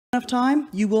enough time,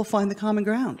 you will find the common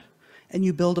ground, and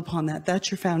you build upon that.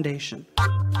 That's your foundation.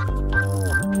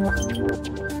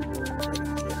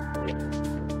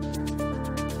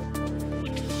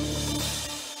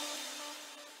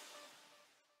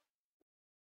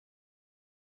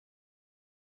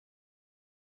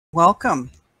 Welcome.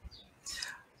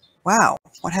 Wow,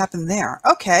 what happened there?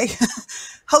 Okay.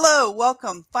 Hello,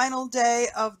 welcome. Final day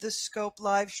of the Scope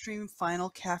live stream, final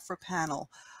CAPHRA panel.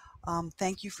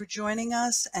 Thank you for joining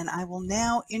us, and I will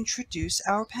now introduce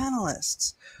our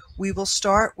panelists. We will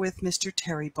start with Mr.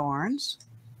 Terry Barnes.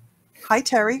 Hi,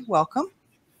 Terry. Welcome.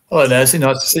 Hello, Nancy.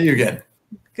 Nice to see you again.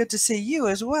 Good to see you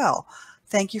as well.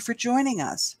 Thank you for joining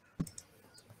us.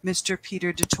 Mr.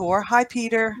 Peter Dator. Hi,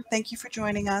 Peter. Thank you for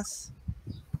joining us.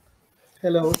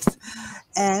 Hello.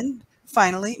 And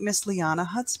finally, Miss Liana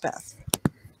Hudspeth.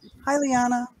 Hi,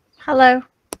 Liana. Hello.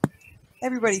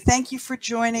 Everybody, thank you for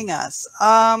joining us.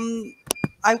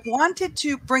 I wanted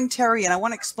to bring Terry in. I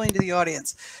want to explain to the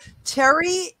audience.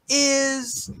 Terry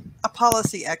is a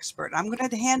policy expert. I'm going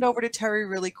to hand over to Terry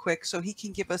really quick so he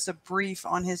can give us a brief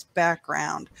on his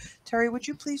background. Terry, would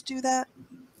you please do that?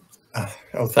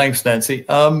 Oh, thanks, Nancy.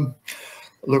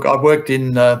 Look, I've worked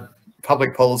in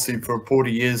public policy for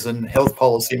 40 years and health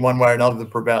policy in one way or another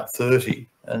for about 30.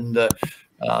 And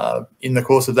in the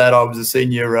course of that, I was a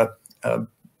senior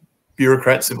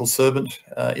bureaucrat, civil servant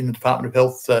in the Department of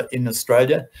Health in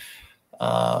Australia.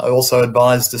 I also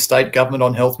advised the state government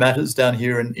on health matters down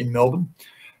here in Melbourne.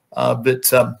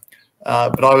 But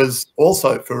I was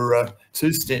also for two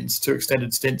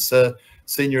extended stints,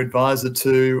 senior advisor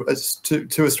to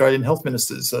Australian health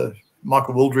ministers,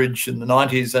 Michael Wooldridge in the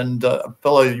 90s and a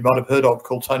fellow you might have heard of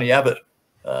called Tony Abbott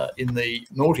in the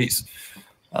noughties.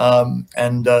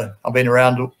 I've been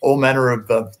around all manner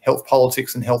of health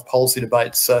politics and health policy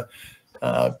debates,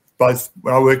 both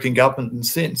when I worked in government and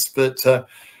since. But the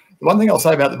one thing I'll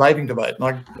say about the vaping debate,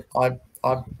 and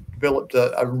I've developed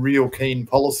a real keen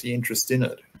policy interest in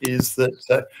it, is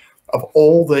that of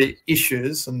all the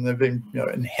issues, and they've been,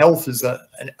 and health is a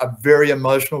very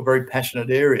emotional, very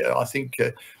passionate area. I think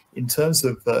in terms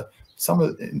of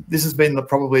this has been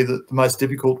probably the most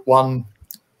difficult one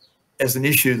as an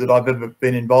issue that I've ever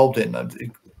been involved in.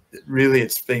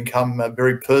 It's become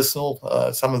very personal.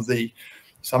 Some of the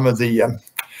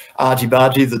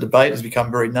argy-bargy, the debate has become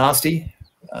very nasty,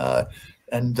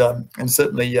 and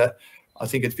certainly I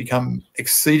think it's become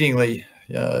exceedingly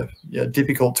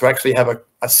difficult to actually have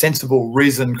a sensible,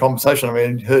 reasoned conversation. I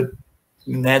mean, I heard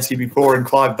Nancy before and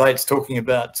Clive Bates talking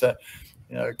about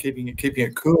keeping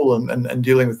it cool and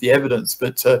dealing with the evidence.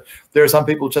 But there are some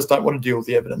people who just don't want to deal with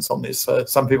the evidence on this.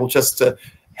 Some people just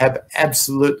have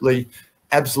absolute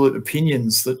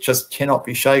opinions that just cannot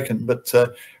be shaken. But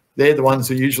they're the ones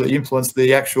who usually influence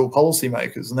the actual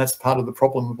policymakers, and that's part of the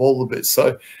problem of all of this.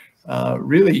 So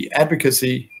really,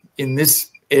 advocacy in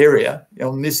this area,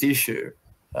 on this issue,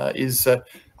 is a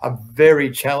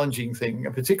very challenging thing,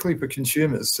 particularly for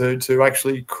consumers to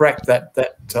actually crack that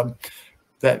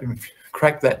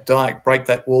dike, break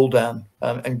that wall down,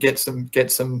 and get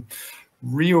some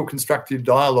real constructive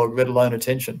dialogue, let alone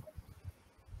attention.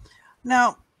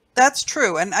 Now, that's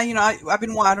true. And I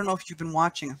don't know if you've been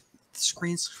watching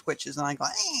screen switches, and I go,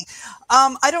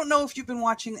 I don't know if you've been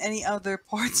watching any other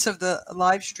parts of the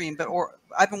live stream, or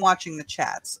I've been watching the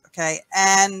chats. Okay.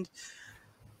 And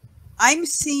I'm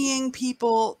seeing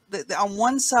people that on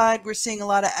one side, we're seeing a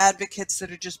lot of advocates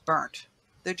that are just burnt.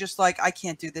 They're just like, I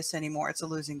can't do this anymore. It's a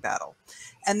losing battle.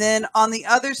 And then on the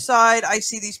other side, I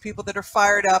see these people that are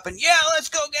fired up and, yeah, let's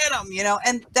go get them,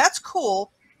 and that's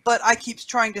cool. But I keep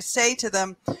trying to say to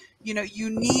them, you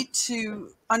need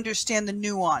to understand the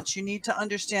nuance. You need to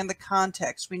understand the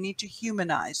context. We need to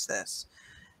humanize this.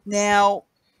 Now,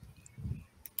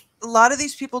 a lot of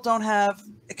these people don't have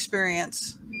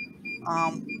experience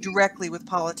directly with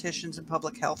politicians and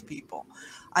public health people.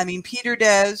 I mean, Peter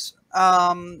does.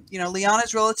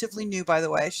 Liana's relatively new, by the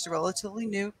way. She's a relatively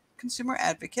new consumer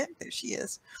advocate. There she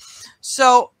is.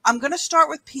 So I'm going to start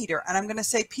with Peter, and I'm going to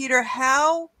say, Peter,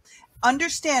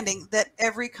 understanding that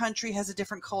every country has a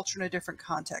different culture and a different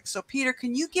context. So Peter,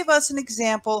 can you give us an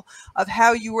example of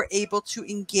how you were able to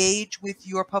engage with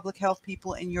your public health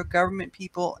people and your government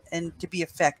people and to be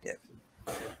effective?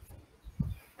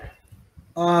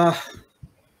 How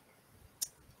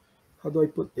do I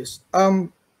put this?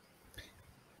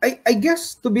 I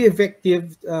guess to be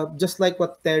effective, just like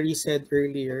what Terry said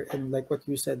earlier and like what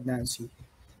you said, Nancy,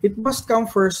 it must come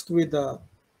first with a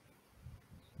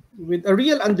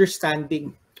real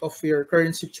understanding of your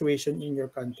current situation in your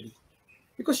country.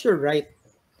 Because you're right.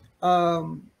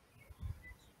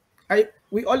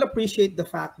 We all appreciate the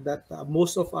fact that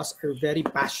most of us are very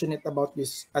passionate about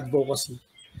this advocacy.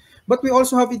 But we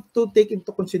also have to take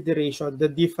into consideration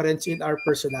the difference in our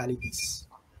personalities.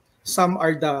 Some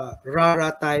are the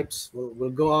rara types, will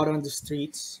go out on the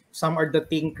streets. Some are the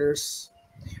thinkers.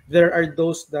 There are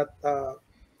those that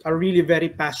are really very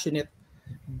passionate,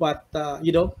 but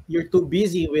you're too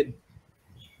busy with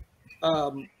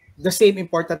the same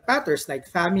important matters like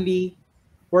family,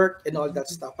 work, and all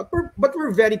that stuff. But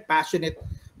we're very passionate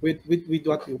with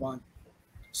what we want.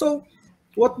 So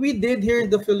what we did here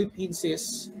in the Philippines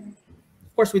is,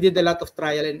 of course, we did a lot of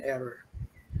trial and error,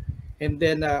 and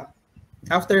then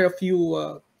after a few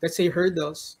let's say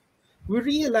hurdles, we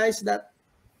realized that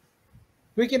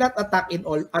we cannot attack at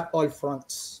all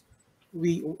fronts.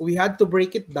 We had to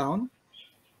break it down,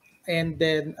 and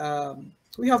then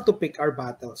we have to pick our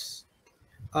battles.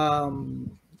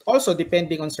 Also,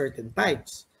 depending on certain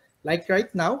times. Like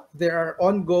right now, there are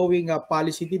ongoing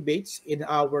policy debates in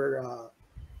our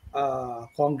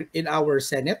in our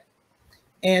Senate,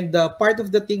 and part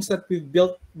of the things that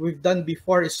we've done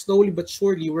before is slowly but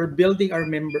surely we're building our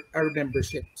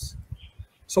memberships.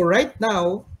 So right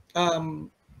now,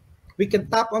 we can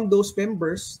tap on those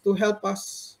members to help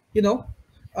us,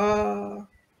 uh,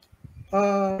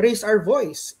 raise our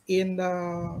voice in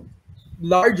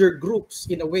larger groups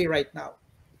in a way right now.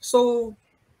 So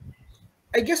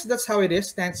I guess that's how it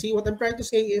is, Nancy. What I'm trying to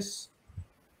say is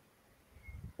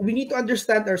we need to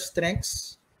understand our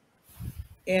strengths,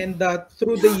 and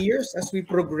through the years, as we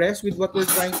progress with what we're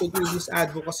trying to do in this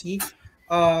advocacy,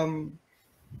 um,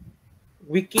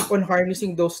 we keep on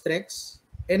harnessing those strengths.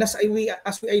 And as we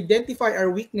identify our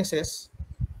weaknesses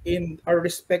in our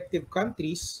respective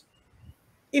countries,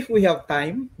 if we have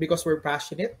time, because we're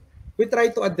passionate, we try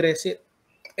to address it.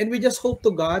 And we just hope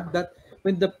to God that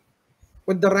when the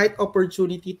right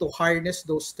opportunity to harness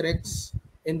those strengths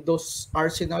and those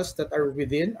arsenals that are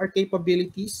within our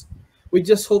capabilities, we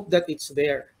just hope that it's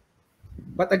there.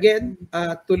 But again,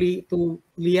 to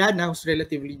Liana, who's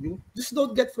relatively new, just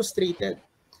don't get frustrated.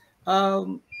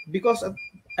 Because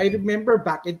I remember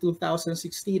back in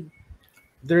 2016,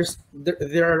 there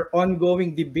are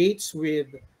ongoing debates with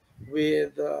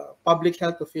public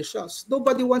health officials.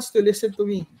 Nobody wants to listen to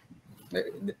me.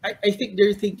 I think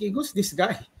they're thinking, who's this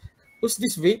guy? Who's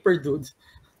this vapor dude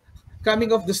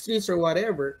coming off the streets or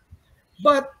whatever?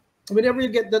 But whenever you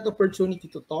get that opportunity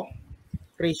to talk,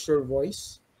 raise your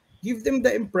voice, give them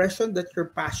the impression that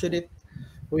you're passionate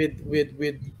with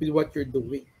what you're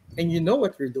doing, and you know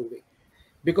what you're doing.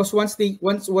 Because once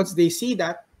they see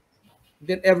that,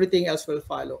 then everything else will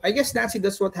follow. I guess, Nancy,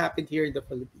 that's what happened here in the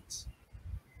Philippines.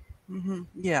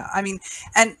 Yeah, I mean,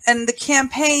 and the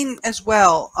campaign as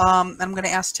well. I'm going to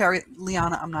ask Terry,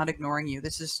 Liana. I'm not ignoring you.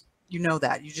 This is, you know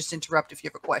that. You just interrupt if you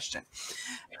have a question.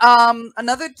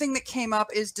 Another thing that came up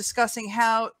is discussing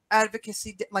how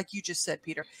advocacy, like you just said,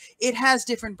 Peter, it has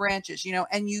different branches,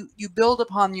 and you build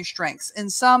upon your strengths. In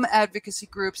some advocacy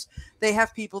groups, they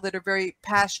have people that are very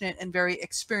passionate and very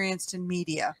experienced in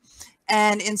media.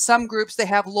 And in some groups, they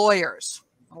have lawyers.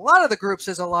 A lot of the groups,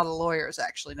 there's a lot of lawyers,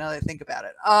 actually, now that I think about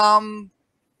it.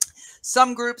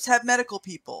 Some groups have medical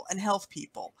people and health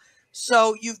people.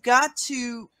 So you've got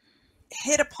to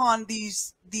hit upon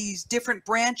these different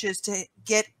branches to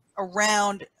get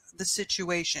around the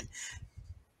situation.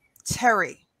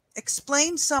 Terry,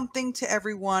 explain something to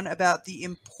everyone about the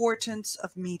importance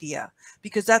of media,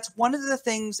 because that's one of the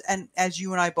things, and as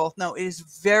you and I both know, it is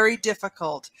very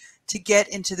difficult to get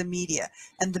into the media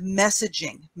and the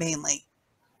messaging mainly.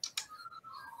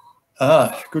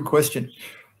 Good question.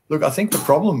 Look, I think the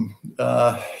problem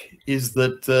is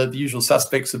that the usual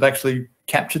suspects have actually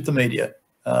captured the media.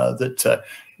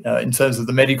 In terms of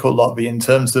the medical lobby, in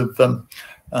terms of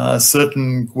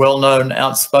certain well-known,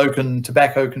 outspoken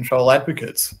tobacco control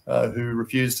advocates who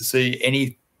refuse to see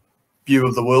any view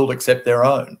of the world except their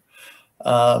own.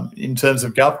 In terms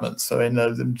of government, so in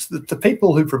the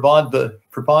people who provide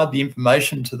the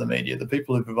information to the media, the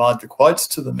people who provide the quotes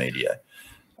to the media,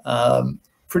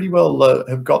 pretty well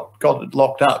have got it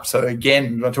locked up. So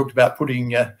again, I talked about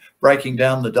breaking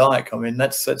down the dike. I mean,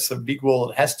 that's a big wall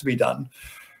that has to be done.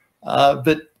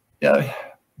 But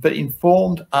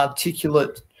informed,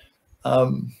 articulate,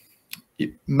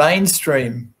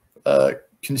 mainstream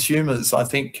consumers, I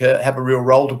think, have a real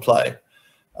role to play.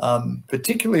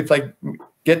 Particularly if they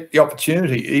get the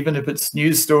opportunity, even if it's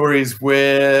news stories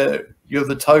where you're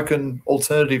the token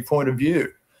alternative point of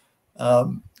view.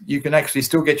 You can actually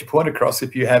still get your point across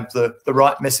if you have the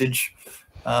right message,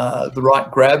 the right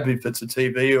grab if it's a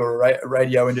TV or a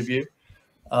radio interview,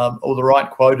 or the right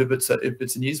quote if it's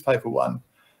a newspaper one.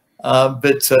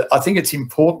 But I think it's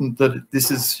important that this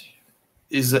is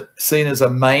seen as a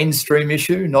mainstream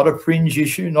issue, not a fringe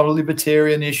issue, not a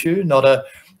libertarian issue, not a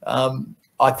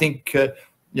I think,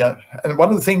 yeah, and one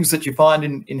of the things that you find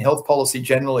in health policy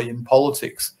generally, in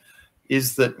politics,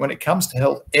 is that when it comes to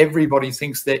health, everybody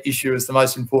thinks their issue is the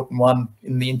most important one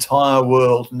in the entire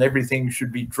world, and everything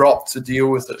should be dropped to deal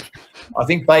with it. I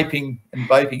think vaping and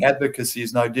vaping advocacy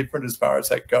is no different as far as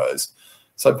that goes.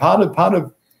 So part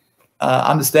of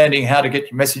understanding how to get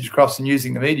your message across and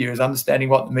using the media is understanding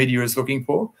what the media is looking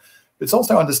for. It's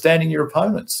also understanding your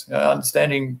opponents,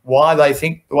 understanding why they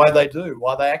think the way they do,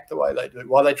 why they act the way they do,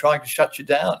 why they're trying to shut you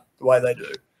down the way they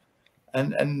do,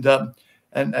 and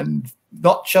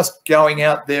not just going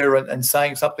out there and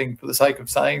saying something for the sake of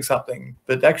saying something,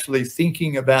 but actually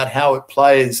thinking about how it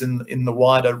plays in the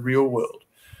wider real world.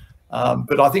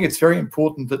 But I think it's very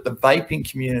important that the vaping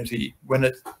community, when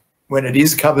it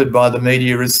is covered by the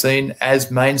media, is seen as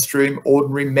mainstream,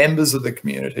 ordinary members of the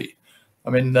community.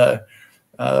 I mean,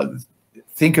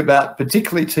 think about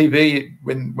particularly TV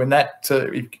when that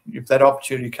if that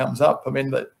opportunity comes up. I mean,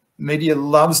 the media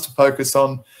loves to focus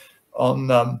on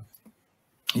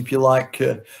if you like,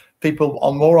 people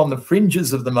more on the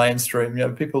fringes of the mainstream. You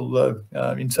know, people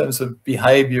in terms of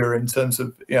behaviour, in terms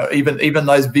of, you know, even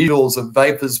those visuals of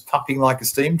vapors puffing like a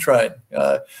steam train.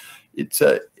 It's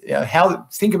you know,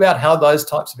 think about how those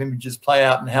types of images play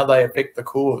out and how they affect the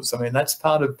cause. I mean, that's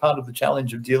part of the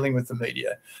challenge of dealing with the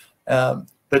media.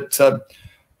 But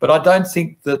I don't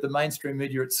think that the mainstream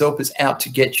media itself is out to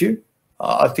get you.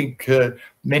 I think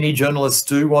many journalists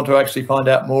do want to actually find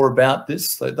out more about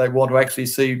this. They want to actually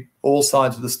see all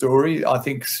sides of the story. I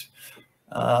think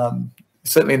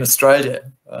certainly in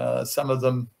Australia, some of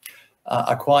them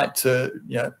are quite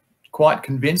quite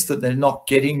convinced that they're not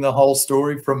getting the whole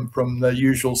story from the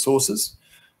usual sources,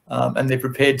 and they're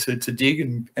prepared to dig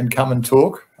and come and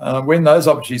talk. When those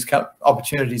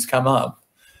opportunities come up,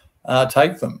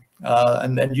 take them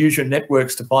and then use your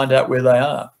networks to find out where they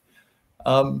are.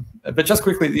 But just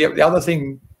quickly, the other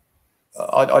thing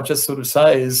I just sort of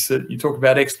say is that you talk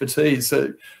about expertise.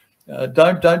 So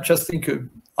don't just think of,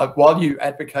 while you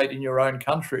advocate in your own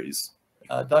countries,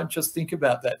 don't just think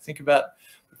about that. Think about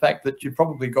the fact that you've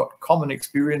probably got common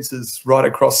experiences right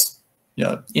across, you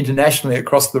know, internationally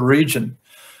across the region.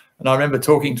 And I remember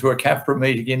talking to a CAPHRA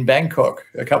meeting in Bangkok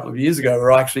a couple of years ago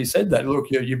where I actually said that,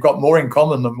 look, you've got more in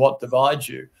common than what divides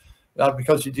you,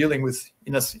 because you're dealing with,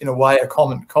 in a way, a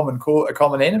common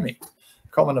enemy,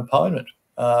 common opponent.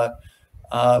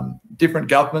 Different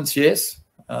governments, yes,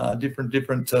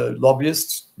 different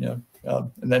lobbyists, you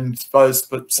know, and then suppose,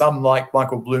 but some like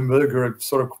Michael Bloomberg are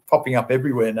sort of popping up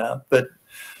everywhere now.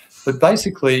 But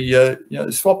basically, you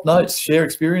know, swap notes, share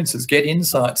experiences, get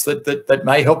insights that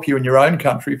may help you in your own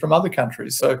country from other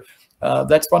countries. So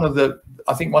that's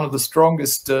I think one of the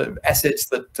strongest assets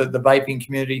that the vaping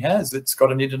community has. It's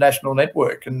got an international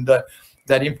network, and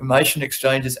that information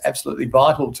exchange is absolutely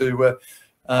vital to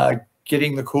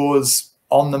getting the cause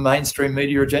on the mainstream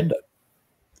media agenda.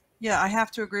 Yeah, I have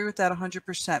to agree with that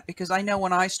 100%, because I know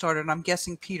when I started, and I'm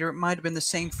guessing, Peter, it might have been the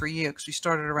same for you because we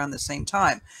started around the same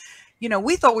time. You know,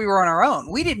 we thought we were on our own.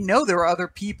 We didn't know there were other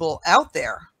people out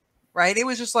there, right? It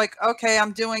was just like, okay,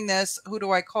 I'm doing this. Who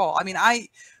do I call? I mean, I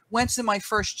went to my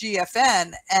first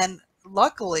GFN, and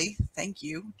luckily, thank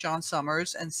you, John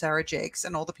Summers and Sarah Jakes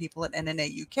and all the people at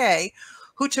NNA UK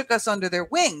who took us under their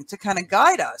wing to kind of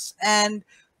guide us. And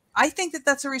I think that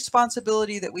that's a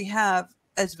responsibility that we have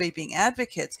as vaping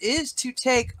advocates, is to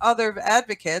take other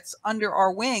advocates under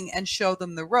our wing and show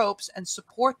them the ropes and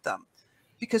support them,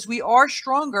 because we are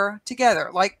stronger together.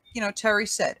 Like, you know, Terry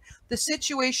said, the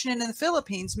situation in the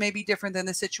Philippines may be different than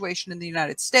the situation in the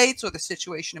United States or the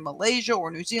situation in Malaysia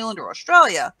or New Zealand or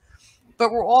Australia,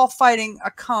 but we're all fighting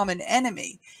a common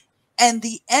enemy. And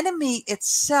the enemy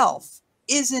itself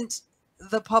isn't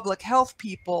the public health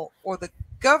people or the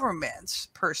governments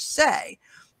per se.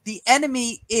 The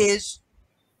enemy is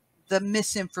the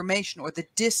misinformation or the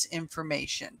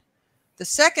disinformation. The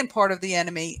second part of the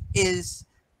enemy is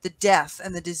the death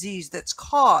and the disease that's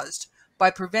caused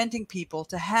by preventing people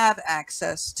to have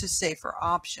access to safer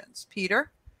options.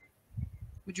 Peter,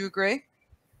 would you agree?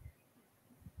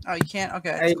 Oh, you can't?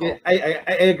 Okay. I agree. I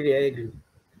agree.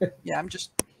 Yeah,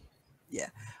 yeah.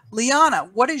 Liana,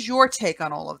 what is your take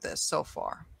on all of this so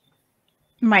far?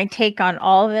 My take on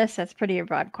all of this, that's pretty a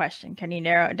broad question. Can you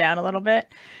narrow it down a little bit?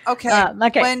 Okay.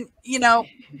 When, you know,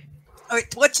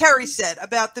 what Terry said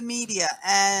about the media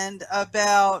and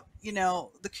about, you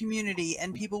know, the community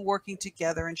and people working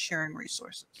together and sharing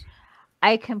resources.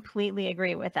 I completely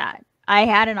agree with that. I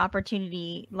had an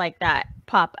opportunity like that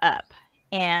pop up,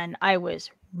 and I was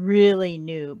really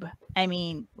noob. I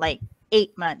mean, like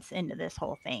 8 months into this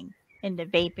whole thing, into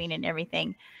vaping and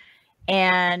everything.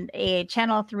 And a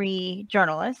Channel 3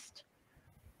 journalist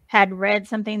had read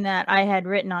something that I had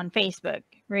written on Facebook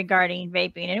regarding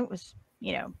vaping, and it was,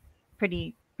 you know,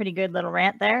 pretty good little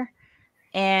rant there.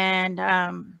 And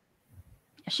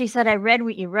she said, I read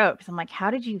what you wrote. Because I'm like,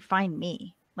 how did you find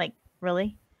me? Like,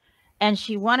 really? And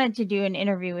she wanted to do an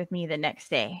interview with me the next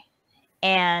day.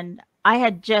 And I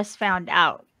had just found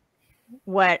out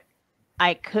what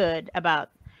I could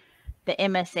about the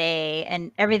MSA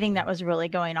and everything that was really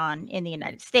going on in the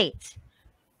United States.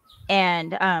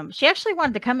 And she actually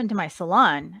wanted to come into my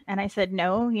salon. And I said,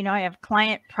 no, you know, I have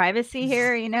client privacy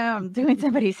here. You know, I'm doing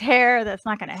somebody's hair. That's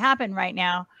not going to happen right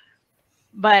now.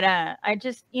 But I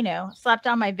just, you know, slapped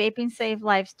on my Vaping Save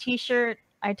Lives t-shirt.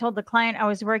 I told the client I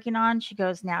was working on, she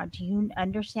goes, now, do you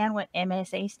understand what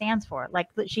MSA stands for? Like,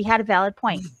 she had a valid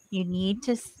point. You need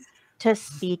to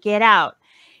speak it out.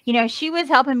 You know, she was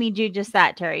helping me do just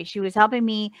that, Terry. She was helping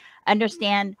me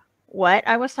understand what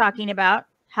I was talking about,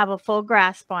 have a full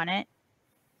grasp on it,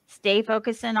 stay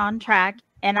focused and on track.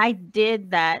 And I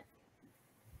did that.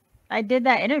 I did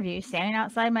that interview standing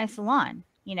outside my salon,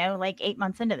 you know, like 8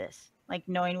 months into this, like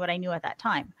knowing what I knew at that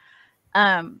time.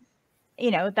 You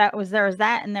know, there was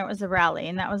that, and there was a rally,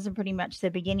 and that was pretty much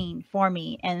the beginning for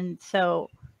me. And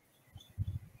so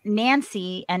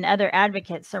Nancy and other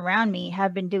advocates around me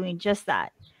have been doing just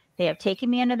that. They have taken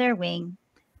me under their wing.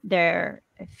 They're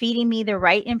feeding me the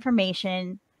right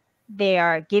information. They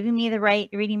are giving me the right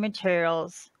reading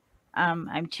materials.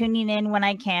 I'm tuning in when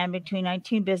I can between my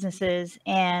two businesses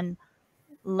and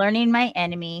learning my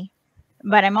enemy,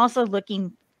 but I'm also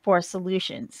looking for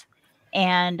solutions.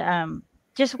 And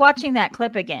just watching that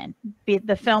clip again,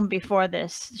 the film before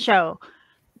this show,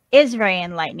 is very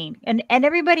enlightening. And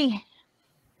everybody,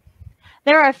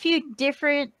 there are a few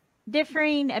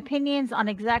differing opinions on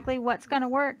exactly what's going to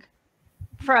work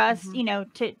for us, you know,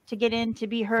 to get in, to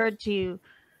be heard, to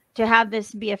have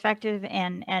this be effective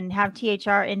and have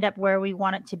THR end up where we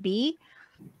want it to be.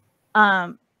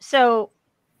 So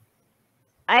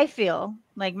I feel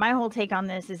like my whole take on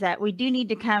this is that we do need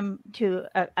to come to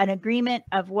an agreement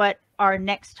of what our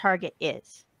next target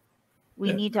is.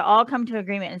 We need to all come to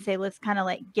agreement and say, let's kind of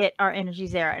like get our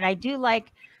energies there. And I do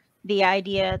like the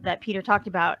idea that Peter talked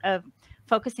about of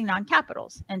focusing on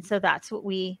capitals. And so that's what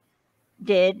we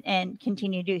did and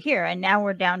continue to do here. And now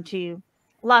we're down to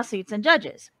lawsuits and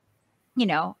judges, you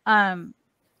know,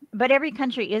 but every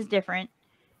country is different.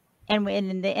 And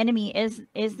when the enemy is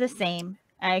the same.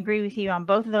 I agree with you on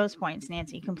both of those points,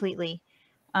 Nancy, completely.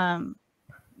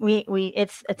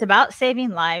 It's about saving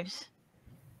lives.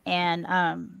 And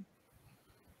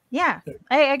yeah,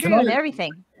 I agree with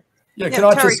everything. Yeah,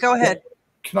 Terry, go ahead.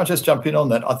 Can I just jump in on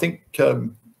that? I think,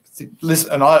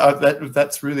 listen, and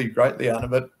that's really great, Liana,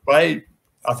 but I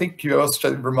think you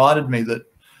also reminded me that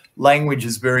language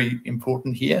is very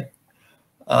important here.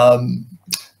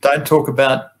 Don't talk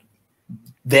about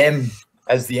them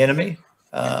as the enemy.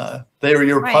 They're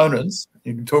your opponents.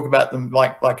 You can talk about them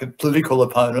like a political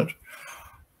opponent,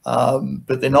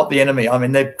 but they're not the enemy. I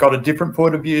mean, they've got a different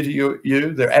point of view to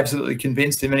you. They're absolutely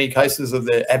convinced in many cases of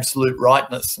their absolute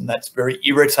rightness, and that's very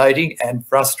irritating and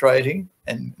frustrating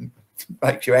and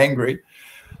makes you angry.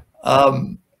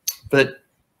 But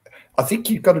I think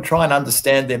you've got to try and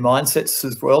understand their mindsets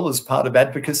as well as part of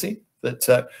advocacy.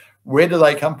 That where do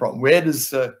they come from? Where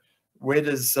does a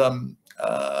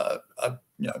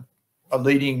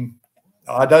leading,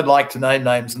 I don't like to name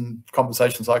names in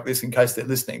conversations like this in case they're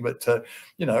listening, but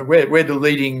you know, where do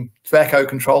leading tobacco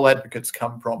control advocates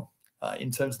come from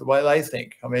in terms of the way they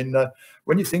think? I mean,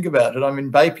 when you think about it, I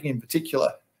mean, vaping in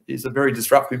particular is a very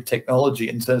disruptive technology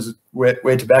in terms of where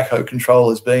tobacco control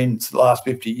has been for the last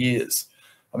 50 years.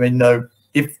 I mean,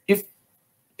 if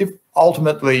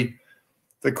ultimately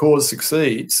the cause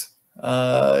succeeds,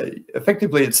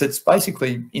 effectively it's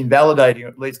basically invalidating, or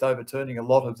at least overturning a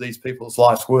lot of these people's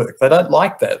life's work. They don't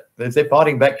like that. They're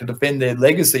fighting back to defend their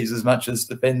legacies as much as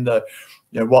defend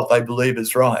what they believe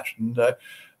is right, and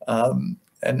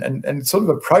sort of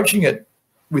approaching it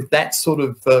with that sort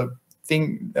of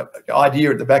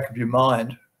idea at the back of your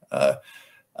mind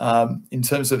in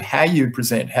terms of how you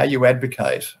present, how you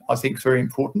advocate, I think is very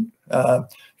important.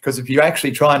 Because if you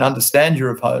actually try and understand your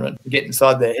opponent and get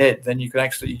inside their head, then you can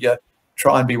actually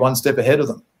try and be one step ahead of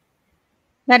them.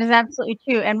 That is absolutely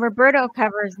true. And Roberto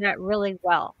covers that really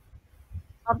well.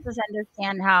 Helps us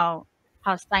understand how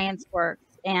science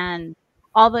works and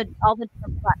all the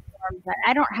different platforms.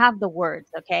 I don't have the words,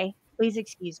 okay? Please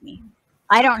excuse me.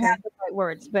 I don't have the right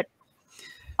words, but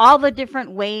all the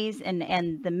different ways and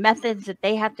the methods that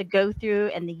they have to go through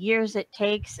and the years it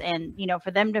takes, and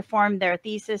for them to form their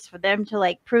thesis, for them to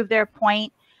like prove their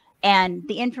point, and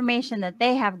the information that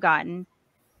they have gotten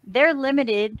they're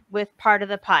limited with part of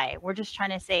the pie. We're just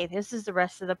trying to say this is the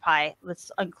rest of the pie.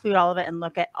 Let's include all of it and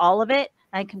look at all of it.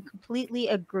 I can completely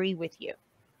agree with you.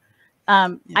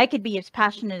 I could be as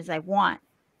passionate as I want,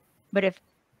 but if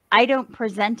I don't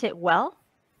present it well,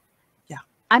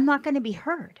 I'm not going to be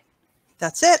heard.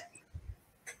 That's it.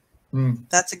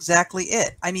 That's exactly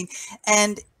it. I mean,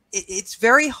 and it's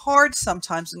very hard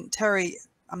sometimes. And Terry,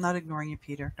 I'm not ignoring you,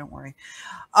 Peter. Don't worry.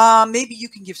 Maybe you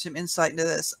can give some insight into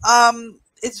this.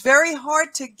 It's very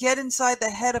hard to get inside the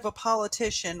head of a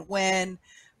politician when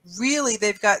really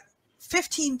they've got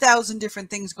 15,000 different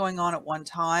things going on at one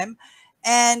time.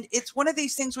 And it's one of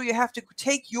these things where you have to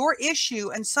take your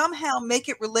issue and somehow make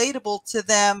it relatable to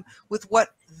them with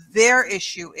what their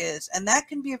issue is. And that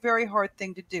can be a very hard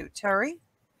thing to do. Terry?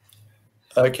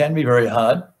 It can be very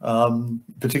hard,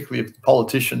 particularly if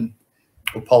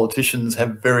politicians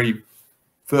have very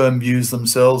firm views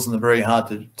themselves and they're very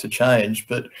hard to change.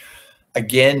 But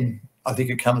again, I think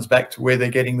it comes back to where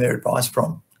they're getting their advice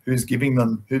from, who's giving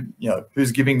them,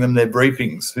 who's giving them their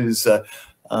briefings, who's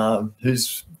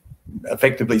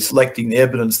effectively selecting the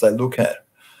evidence they look at.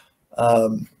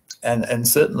 And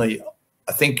certainly,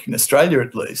 I think in Australia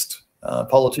at least,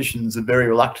 politicians are very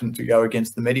reluctant to go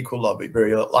against the medical lobby,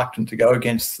 very reluctant to go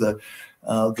against the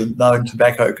known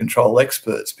tobacco control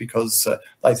experts because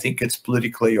they think it's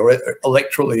politically or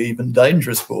electorally even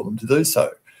dangerous for them to do so.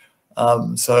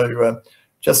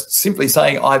 Just simply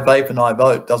saying I vape and I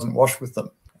vote doesn't wash with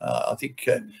them. I think,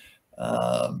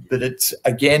 but it's,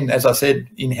 again, as I said,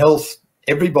 in health,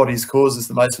 everybody's cause is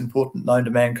the most important known to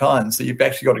mankind. So you've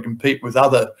actually got to compete with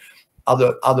other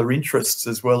interests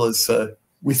as well as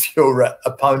with your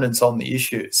opponents on the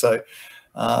issue. So,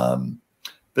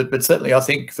 but certainly, I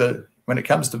think that when it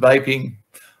comes to vaping,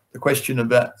 the question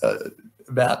about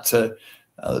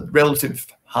relative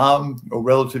harm or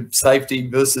relative safety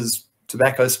versus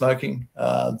tobacco smoking,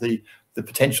 the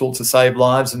potential to save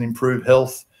lives and improve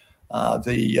health,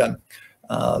 the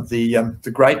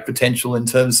great potential in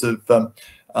terms of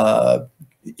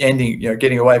ending,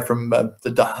 getting away from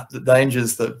the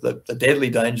dangers, the deadly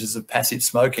dangers of passive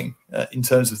smoking in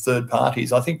terms of third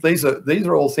parties. I think these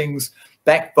are all things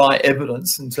backed by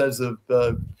evidence in terms of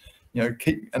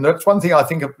and that's one thing I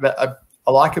think about,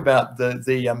 I like about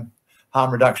the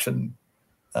harm reduction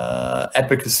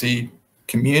advocacy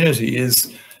community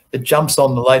is it jumps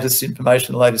on the latest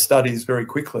information, the latest studies very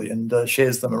quickly and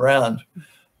shares them around.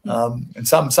 And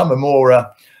some are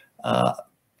more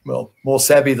more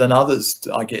savvy than others,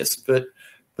 I guess. But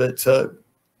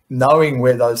knowing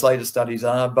where those latest studies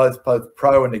are, both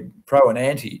pro and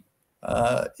anti,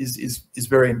 is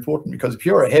very important, because if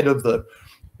you're ahead of the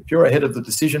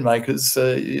decision makers,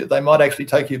 they might actually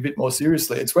take you a bit more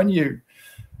seriously. It's when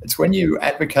you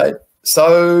advocate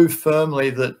so firmly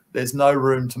that there's no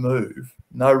room to move,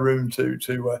 no room to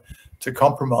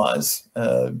compromise,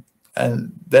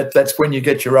 and that's when you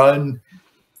get your own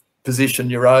position,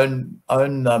 your own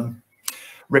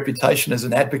reputation as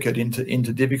an advocate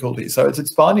into difficulty. So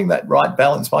it's finding that right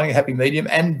balance, finding a happy medium,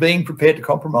 and being prepared to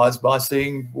compromise by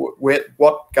seeing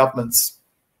what governments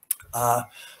are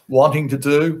wanting to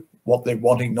do, what they're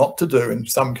wanting not to do in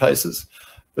some cases,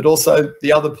 but also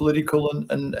the other political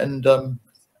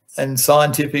and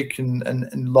scientific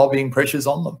and lobbying pressures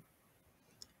on them.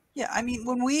 Yeah, I mean,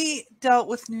 when we dealt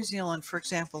with New Zealand, for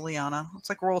example, Liana, it's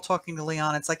like we're all talking to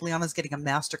Liana. It's like Liana's getting a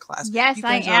masterclass. Yes, you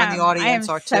guys I are am. in the audience,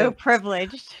 I am are so too.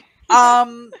 privileged.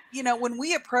 When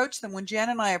we approached them, when Jan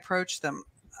and I approached them,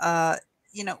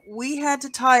 we had to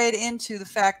tie it into the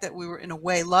fact that we were in a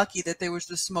way lucky that there was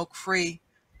the smoke-free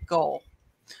goal.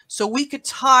 So we could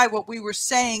tie what we were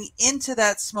saying into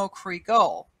that smoke-free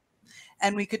goal.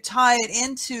 And we could tie it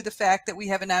into the fact that we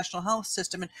have a national health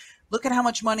system, and look at how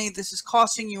much money this is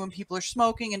costing you when people are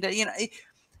smoking. And,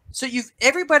 so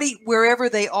everybody, wherever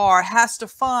they are, has to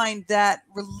find that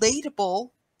relatable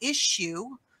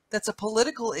issue that's a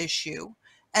political issue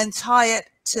and tie it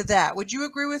to that. Would you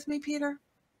agree with me, Peter?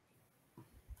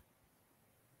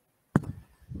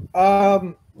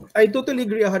 I totally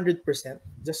agree 100%,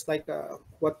 just like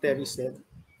what Terry said.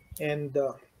 And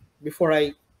before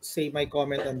I say my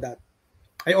comment on that,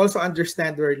 I also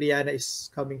understand where Liana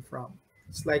is coming from.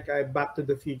 It's like Back to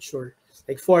the Future.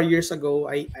 Like 4 years ago,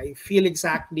 I feel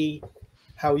exactly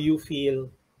how you feel.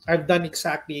 I've done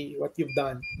exactly what you've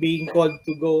done, being called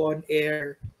to go on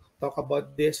air, talk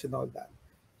about this and all that.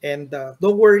 And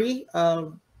don't worry,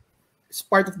 it's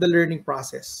part of the learning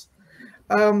process.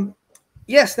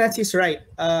 Yes, Nancy's right.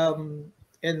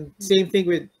 And same thing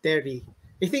with Terry.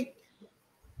 I think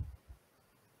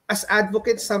as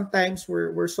advocates, sometimes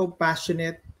we're so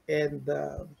passionate and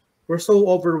we're so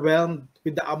overwhelmed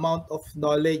with the amount of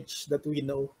knowledge that we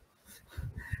know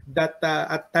that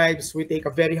at times we take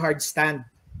a very hard stand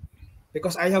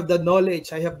because I have the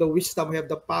knowledge, I have the wisdom, I have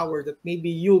the power that maybe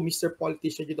you, Mr.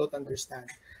 Politician, you don't understand.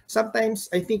 Sometimes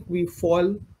I think we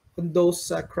fall on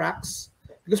those cracks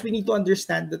because we need to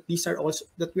understand that these are also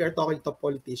that we are talking to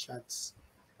politicians.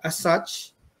 As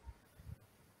such,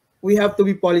 we have to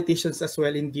be politicians as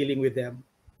well in dealing with them.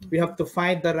 We have to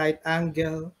find the right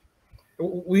angle.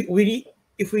 We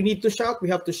if we need to shout, we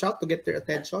have to shout to get their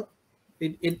attention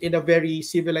in a very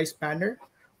civilized manner,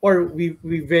 or we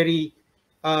very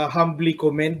humbly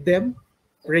commend them,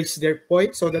 raise their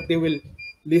point so that they will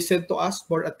listen to us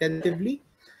more attentively.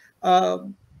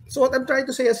 So what I'm trying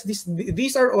to say is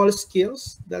these are all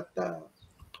skills that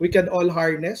we can all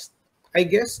harness. I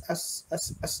guess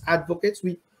as advocates,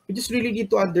 we just really need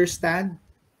to understand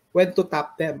when to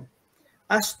tap them.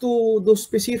 As to those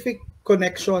specific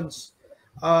connections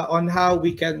on how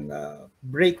we can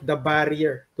break the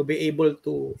barrier to be able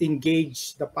to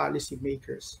engage the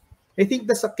policymakers, I think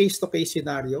that's a case-to-case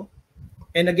scenario.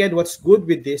 And again, what's good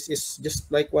with this is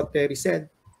just like what Terry said,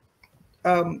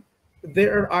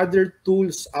 there are other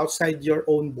tools outside your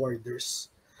own borders.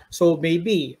 So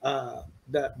maybe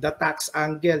the tax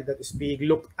angle that is being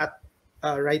looked at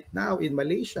right now in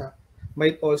Malaysia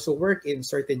might also work in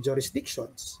certain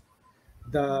jurisdictions.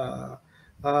 The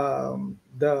um,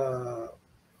 the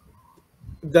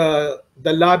the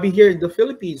lobby here in the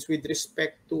Philippines with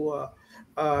respect to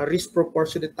risk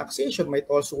proportionate taxation might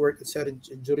also work in certain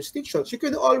jurisdictions. You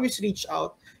can always reach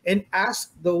out and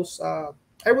ask those.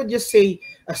 I would just say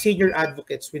senior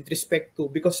advocates with respect to,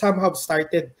 because some have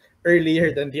started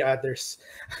earlier than the others.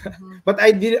 But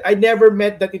I never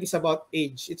meant that it is about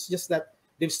age. It's just that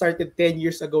they've started 10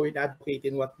 years ago in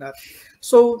advocating and whatnot.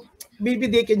 So maybe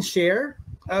they can share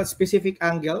specific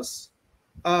angles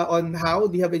on how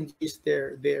they have engaged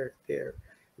their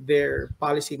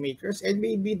policymakers, and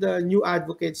maybe the new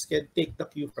advocates can take the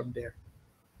cue from there.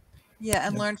 Yeah,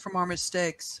 and learn from our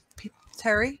mistakes.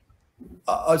 Terry?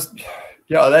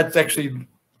 Yeah, that's actually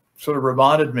sort of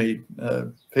reminded me,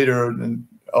 Peter,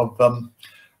 of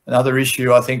another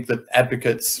issue I think that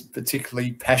advocates,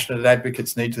 particularly passionate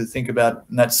advocates, need to think about,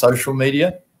 and that's social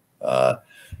media.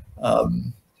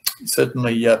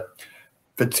 Certainly,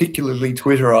 particularly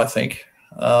Twitter, I think.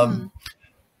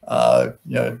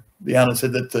 Liana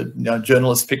said that the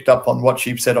journalists picked up on what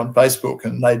she said on Facebook,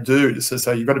 and they do.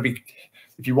 So you've got to be,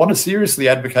 if you want to seriously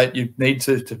advocate, you need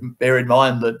to bear in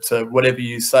mind that whatever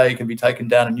you say can be taken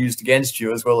down and used against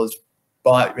you, as well as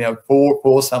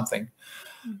for something.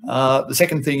 The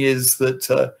second thing is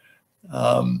that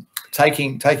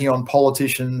taking on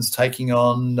politicians, taking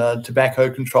on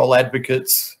tobacco control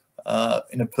advocates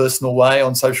in a personal way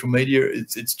on social media,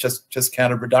 it's just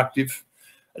counterproductive.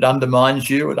 It undermines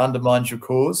you. It undermines your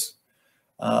cause.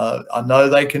 I know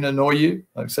they can annoy you.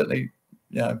 Like certainly,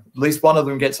 at least one of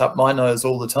them gets up my nose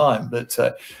all the time. But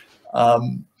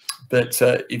and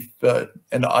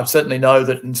I certainly know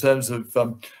that in terms of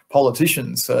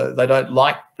politicians, they don't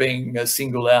like being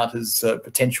singled out as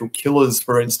potential killers,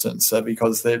 for instance,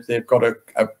 because they've got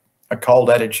a cold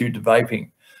attitude to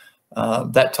vaping.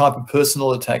 That type of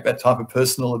personal attack, that type of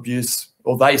personal abuse,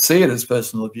 or they see it as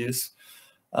personal abuse,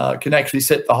 can actually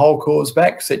set the whole cause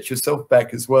back, set yourself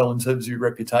back as well in terms of your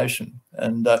reputation.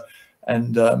 And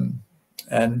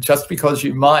just because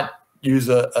you might use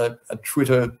a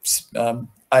Twitter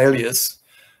alias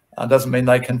doesn't mean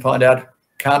they can't find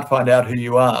out who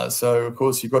you are. So of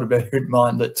course you've got to bear in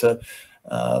mind that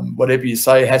whatever you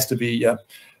say has to be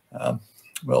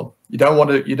well, you don't want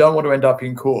to end up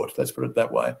in court. Let's put it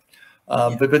that way.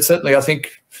 But certainly, I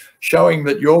think showing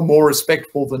that you're more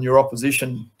respectful than your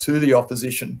opposition to the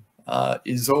opposition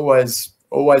is always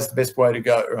the best way to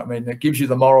go. I mean, it gives you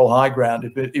the moral high ground,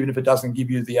 even if it doesn't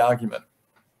give you the argument.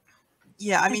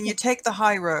 Yeah, I mean, you take the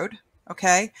high road,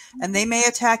 okay, and they may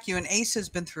attack you. And Ace has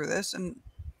been through this, and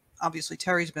obviously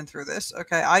Terry's been through this.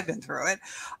 Okay, I've been through it.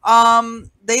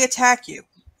 They attack you.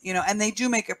 And they do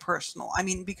make it personal. I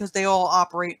mean, because they all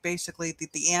operate basically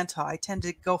the anti, tend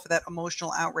to go for that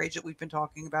emotional outrage that we've been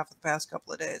talking about for the past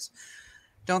couple of days.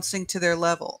 Don't sink to their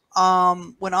level.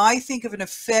 When I think of an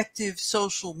effective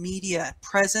social media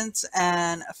presence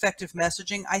and effective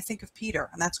messaging, I think of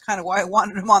Peter, and that's kind of why I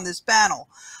wanted him on this panel.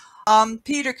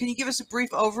 Peter, can you give us a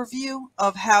brief overview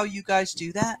of how you guys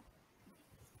do that?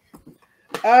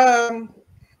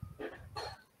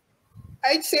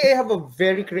 I'd say I have a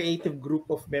very creative group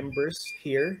of members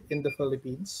here in the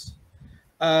Philippines.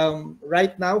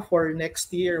 Right now, for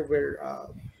next year,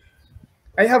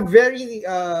 I have very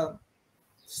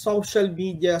social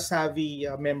media savvy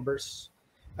members.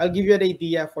 I'll give you an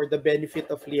idea for the benefit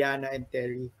of Liana and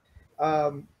Terry.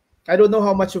 I don't know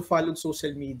how much you followed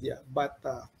social media, but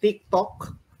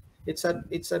TikTok, it's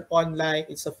an online,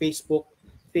 it's a Facebook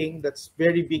thing that's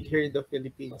very big here in the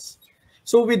Philippines.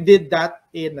 So we did that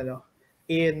in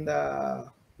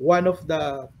one of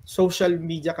the social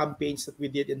media campaigns that we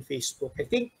did in Facebook. I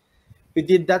think we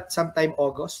did that sometime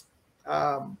August.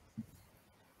 Um,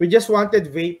 we just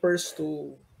wanted Vapers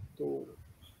to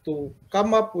to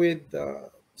come up with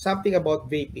something about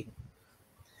vaping,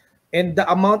 and the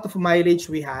amount of mileage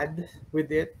we had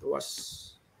with it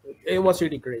was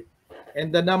really great,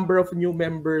 and the number of new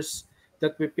members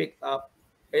that we picked up,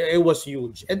 it was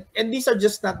huge. And these are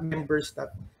just not members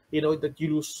that that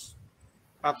you lose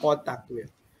contact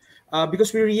with,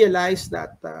 because we realized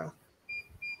that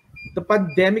the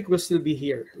pandemic will still be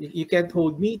here. You can't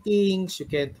hold meetings, you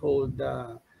can't hold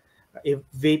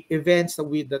vape events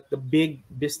that the big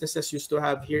businesses used to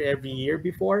have here every year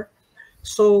before.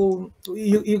 So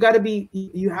you gotta be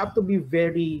you have to be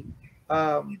very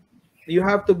um, you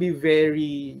have to be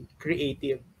very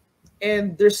creative.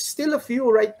 And there's still a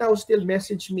few right now still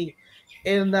message me,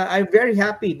 and I'm very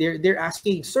happy. They're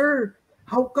asking, sir,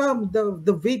 how come the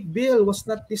vape bill was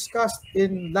not discussed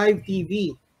in live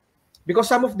TV? Because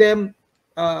some of them,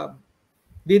 uh,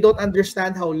 they don't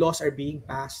understand how laws are being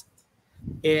passed,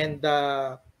 and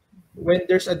when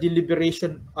there's a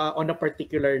deliberation on a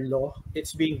particular law,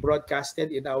 it's being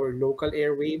broadcasted in our local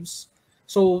airwaves.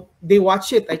 So they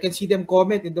watch it. I can see them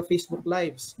comment in the Facebook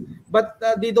lives, but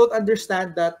they don't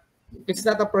understand that it's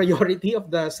not a priority of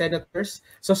the senators.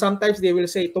 So sometimes they will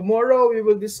say, tomorrow we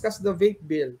will discuss the vape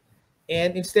bill.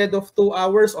 And instead of 2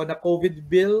 hours on a COVID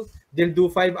bill, they'll do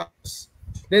 5 hours.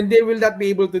 Then they will not be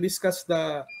able to discuss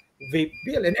the vape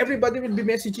bill. And everybody will be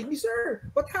messaging me, sir,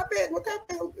 what happened? What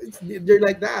happened? They're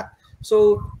like that.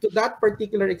 So to that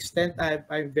particular extent,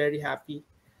 I'm very happy.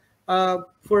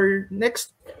 For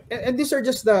next, and these are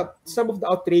just some of the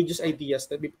outrageous ideas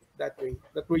that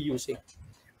we're using.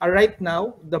 Right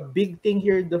now, the big thing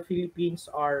here in the Philippines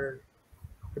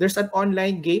there's an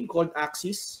online game called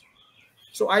Axis.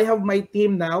 So I have my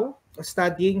team now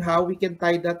studying how we can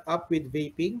tie that up with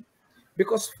vaping,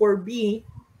 because for me,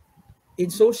 in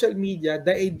social media,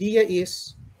 the idea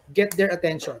is get their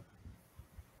attention,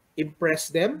 impress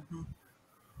them, Mhm.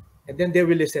 and then they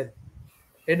will listen.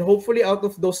 And hopefully, out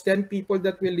of those 10 people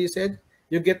that will listen,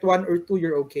 you get one or two,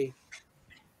 you're okay.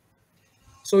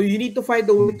 So you need to find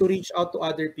a way to reach out to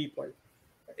other people.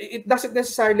 It doesn't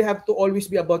necessarily have to always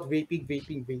be about vaping,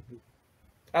 vaping, vaping.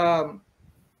 Um,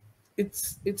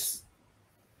 it's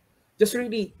just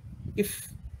really,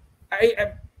 if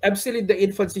I'm still in the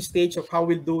infancy stage of how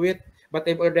we'll do it, but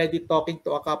I'm already talking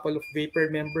to a couple of Vapor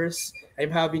members.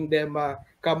 I'm having them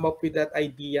come up with that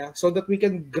idea so that we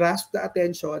can grasp the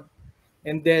attention,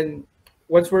 and then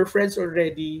once we're friends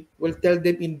already, we'll tell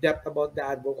them in depth about the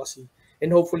advocacy,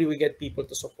 and hopefully we get people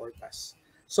to support us.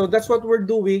 So that's what we're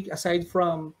doing, aside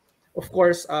from, of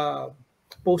course,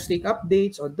 posting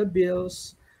updates on the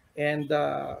bills and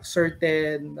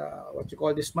certain what you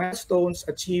call this milestones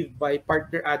achieved by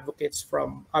partner advocates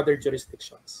from other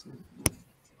jurisdictions.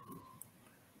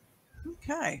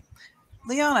 Okay.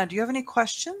 Liana, do you have any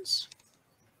questions?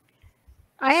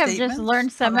 I have just Statements?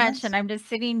 learned so much, Comments? and I'm just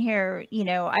sitting here.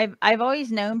 I've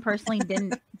always known personally,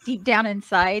 been deep down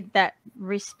inside, that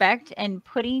respect and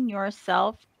putting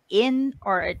yourself in,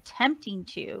 or attempting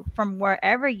to, from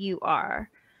wherever you are,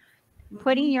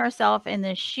 putting Mhm. yourself in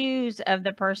the shoes of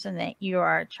the person that you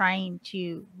are trying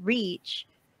to reach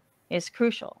is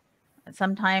crucial.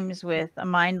 Sometimes with a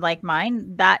mind like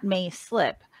mine, that may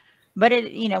slip. But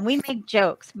we make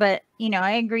jokes, but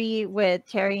I agree with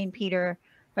Terry and Peter,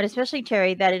 but especially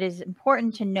Terry, that it is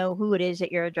important to know who it is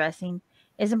that you're addressing.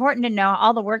 It's important to know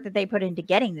all the work that they put into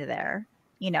getting to there.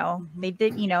 Mhm. They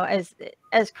did,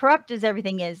 as corrupt as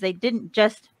everything is, they didn't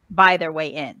just buy their way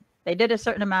in. They did a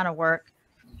certain amount of work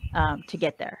to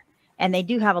get there. And they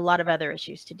do have a lot of other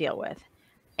issues to deal with.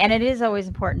 And it is always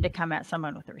important to come at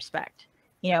someone with respect.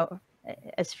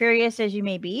 As furious as you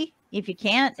may be, if you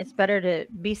can't, it's better to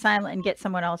be silent and get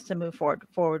someone else to move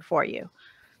forward for you.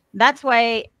 That's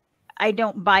why I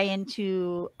don't buy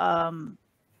into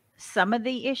some of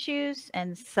the issues,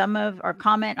 and or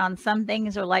comment on some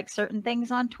things, or like certain things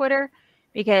on Twitter,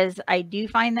 because I do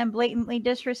find them blatantly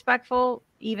disrespectful,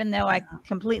 even though I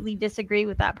completely disagree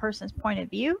with that person's point of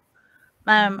view.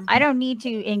 Mhm. I don't need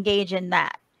to engage in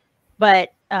that.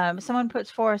 But someone puts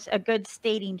forth a good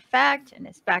stating fact, and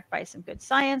it's backed by some good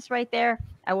science right there,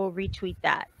 I will retweet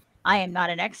that. I am not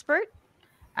an expert.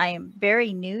 I am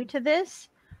very new to this.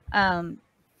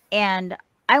 And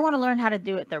I want to learn how to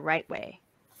do it the right way.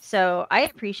 So I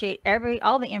appreciate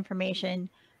all the information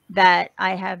that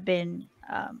I have been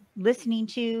listening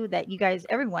to, that you guys,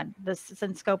 everyone,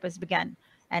 since Scope has begun,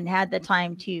 and had the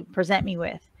time to present me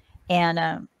with.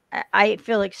 And I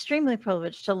feel extremely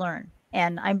privileged to learn,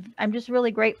 and I'm just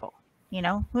really grateful. You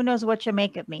know, who knows what you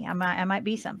make of me? I might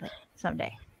be something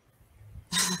someday.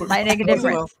 Might make a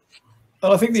difference.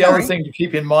 Well, I think the other thing to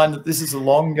keep in mind that this is a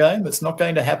long game. It's not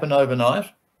going to happen overnight.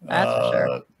 That's for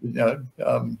sure. You know,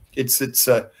 it's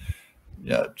you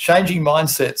know, changing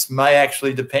mindsets may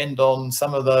actually depend on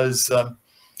some of those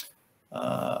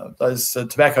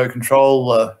tobacco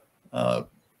control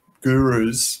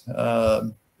gurus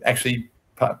actually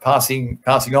passing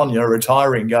on, you know,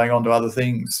 retiring, going on to other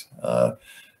things.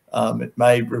 It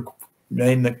may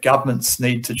mean that governments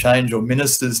need to change or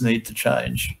ministers need to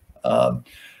change. But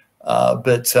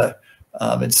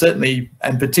it's certainly,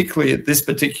 and particularly at this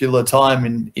particular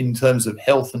time in terms of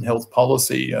health and health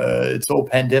policy, it's all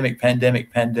pandemic. Vaping,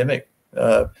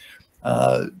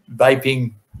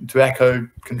 tobacco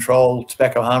control,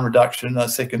 tobacco harm reduction are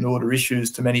second order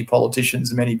issues to many politicians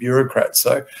and many bureaucrats.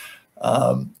 So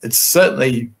it's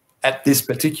certainly at this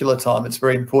particular time, it's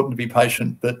very important to be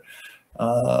patient, but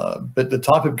the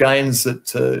type of gains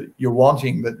that you're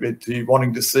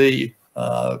wanting to see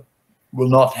will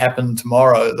not happen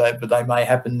tomorrow, but they may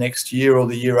happen next year or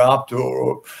the year after,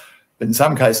 or in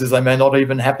some cases they may not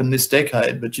even happen this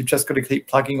decade, but you've just got to keep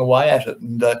plugging away at it.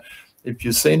 And if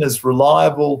you're seen as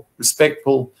reliable,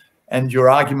 respectful, and your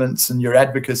arguments and your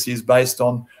advocacy is based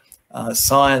on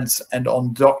science and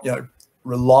on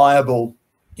reliable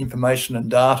information and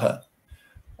data,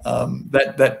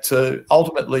 that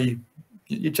ultimately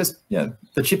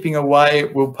the chipping away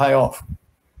will pay off.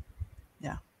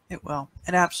 It will.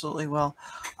 It absolutely will.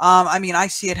 I mean, I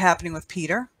see it happening with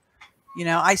Peter. You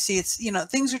know, I see it's, you know,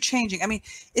 things are changing. I mean,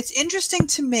 it's interesting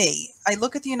to me. I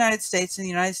look at the United States and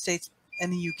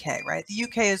the UK, right? The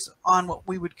UK is on what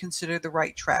we would consider the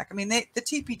right track. I mean, the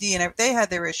TPD and they had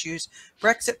their issues.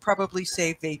 Brexit probably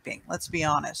saved vaping. Let's be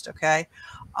honest. Okay.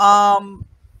 And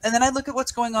then I look at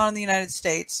what's going on in the United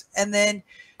States, and then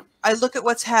I look at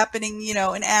what's happening, you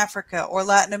know, in Africa or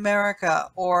Latin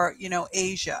America or, you know,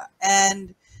 Asia,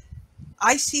 and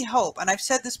I see hope. And I've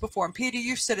said this before, and Peter,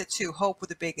 you've said it too, hope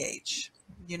with a big H,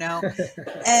 you know.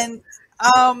 And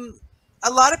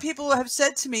a lot of people have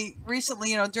said to me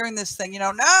recently, you know, during this thing, you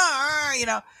know, no, you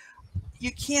know,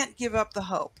 you can't give up the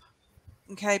hope,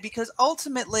 okay? Because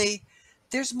ultimately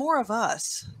there's more of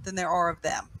us than there are of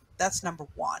them. That's number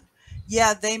one.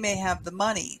 Yeah, they may have the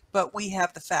money, but we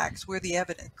have the facts. We're the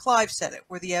evidence. Clive said it.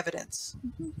 We're the evidence,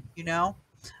 you know?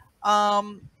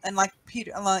 And like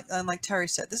Peter, and like Terry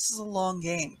said, this is a long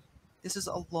game. This is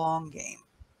a long game.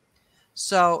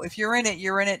 So if you're in it,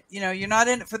 you're in it. You know, you're not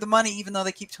in it for the money, even though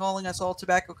they keep calling us all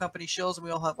tobacco company shills, and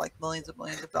we all have like millions of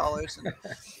dollars, and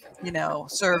you know,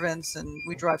 servants, and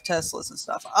we drive Teslas and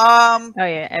stuff. Oh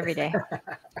yeah, every day. Every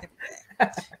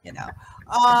day, you know.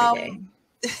 Every day.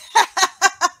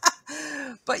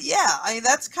 But yeah, I mean,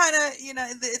 that's kind of, you know,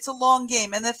 it's a long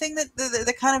game. And the thing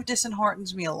that kind of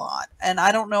disheartens me a lot, and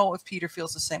I don't know if Peter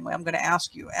feels the same way, I'm going to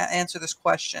ask you, answer this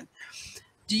question.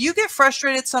 Do you get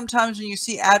frustrated sometimes when you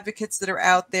see advocates that are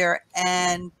out there,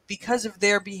 and because of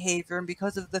their behavior and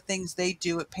because of the things they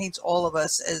do, it paints all of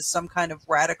us as some kind of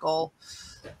radical,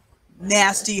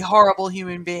 nasty, horrible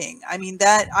human being? I mean,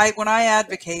 when I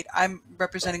advocate, I'm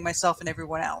representing myself and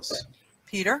everyone else.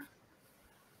 Peter?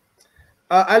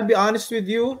 I'll be honest with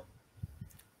you,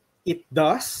 it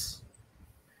does,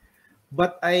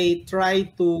 but I try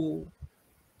to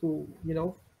you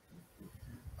know,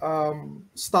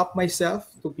 stop myself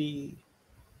to be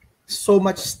so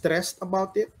much stressed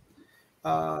about it,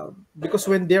 because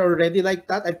when they're already like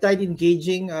that, I've tried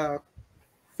engaging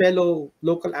fellow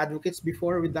local advocates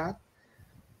before with that,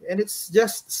 and it's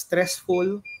just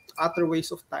stressful, utter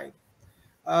waste of time.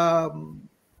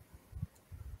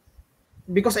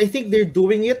 Because I think they're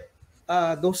doing it,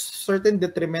 those certain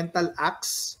detrimental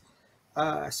acts,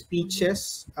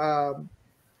 speeches,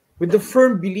 with the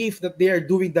firm belief that they are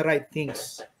doing the right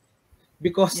things,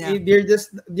 because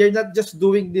they're not just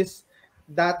doing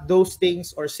those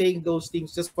things or saying those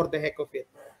things just for the heck of it.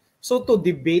 So to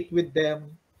debate with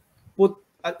them, put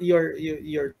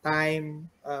your time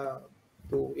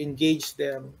to engage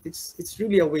them, it's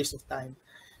really a waste of time.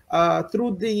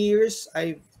 Through the years,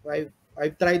 I've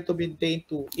tried to maintain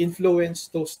to influence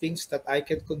those things that I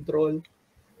can control,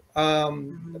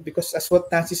 because as what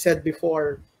Nancy said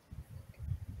before,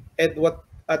 and what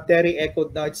Terry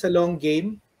echoed now, it's a long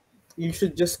game. You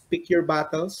should just pick your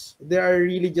battles. There are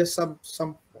really just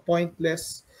some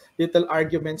pointless little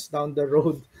arguments down the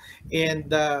road,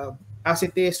 and as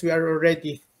it is, we are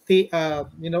already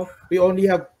you know, we only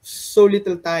have so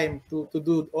little time to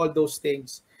do all those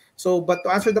things. So, but to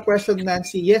answer the question,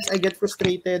 Nancy, yes, I get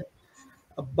frustrated,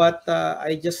 but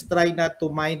I just try not to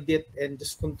mind it and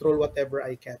just control whatever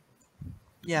I can.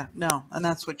 Yeah, no, and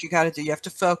that's what you got to do. You have to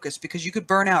focus, because you could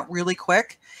burn out really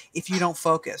quick if you don't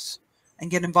focus and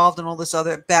get involved in all this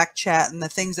other back chat and the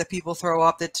things that people throw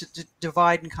up that to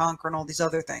divide and conquer and all these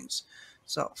other things.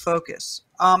 So focus.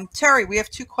 Terry, we have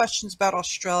 2 questions about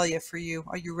Australia for you.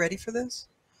 Are you ready for this?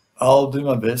 I'll do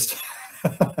my best.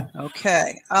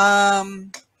 Okay.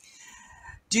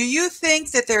 Do you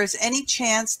think that there is any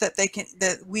chance that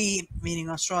we, meaning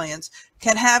Australians,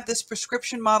 can have this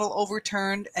prescription model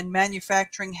overturned and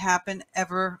manufacturing happen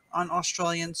ever on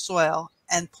Australian soil?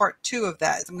 And part 2 of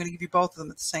that, I'm going to give you both of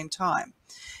them at the same time,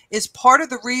 is part of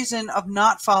the reason of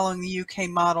not following the UK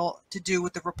model to do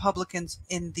with the Republicans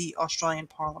in the Australian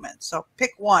Parliament. So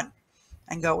pick one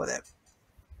and go with it.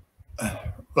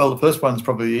 Well, the first one's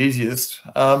probably the easiest.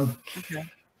 Okay.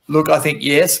 Look, I think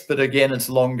yes, but again, it's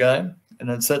a long game. And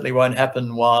it certainly won't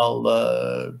happen while,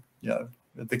 you know,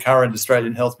 the current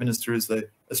Australian Health Minister is the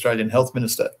Australian Health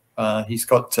Minister. He's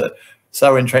got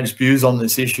so entrenched views on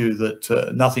this issue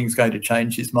that nothing's going to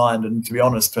change his mind. And to be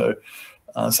honest,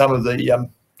 some of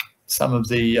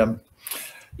the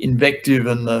invective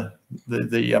and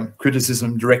the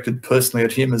criticism directed personally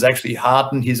at him has actually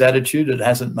hardened his attitude. It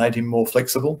hasn't made him more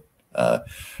flexible.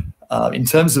 In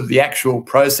terms of the actual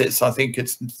process, I think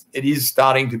it is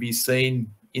starting to be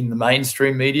seen in the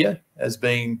mainstream media as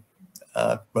being,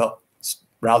 well,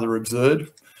 rather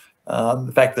absurd.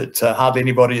 The fact that hardly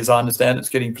anybody, as I understand it, is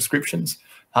getting prescriptions,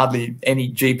 hardly any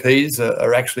GPs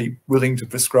are actually willing to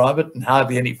prescribe it, and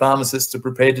hardly any pharmacists are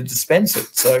prepared to dispense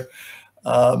it. So,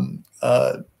 and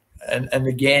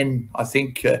again, I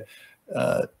think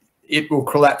it will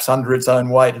collapse under its own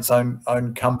weight, its own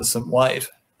cumbersome weight.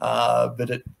 But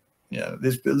it, you know,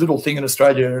 there's a little thing in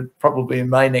Australia probably in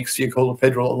May next year called a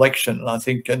federal election, and I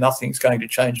think nothing's going to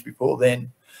change before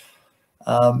then.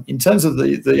 In terms of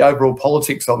the overall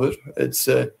politics of it, it's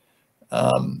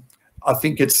I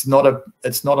think it's not a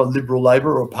Liberal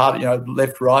Labor or party, you know,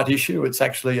 left-right issue. It's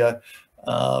actually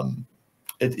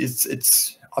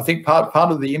it's I think part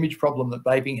of the image problem that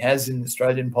vaping has in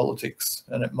Australian politics,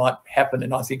 and it might happen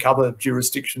in I think other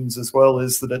jurisdictions as well,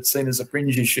 is that it's seen as a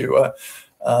fringe issue, a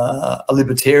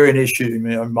libertarian issue, you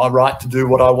know, my right to do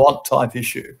what I want type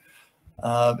issue.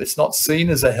 It's not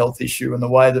seen as a health issue in the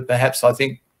way that perhaps I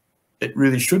think it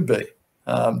really should be.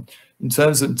 In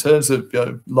terms of you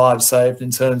know, lives saved, in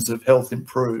terms of health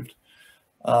improved,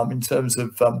 in terms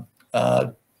of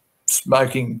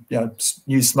smoking, you know,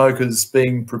 new smokers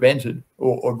being prevented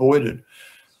or avoided,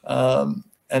 and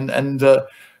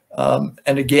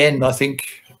again, I think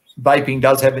vaping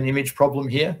does have an image problem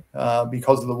here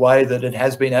because of the way that it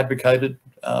has been advocated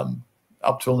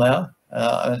up till now,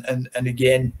 and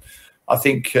again, I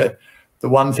think the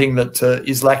one thing that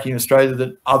is lacking in Australia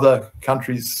that other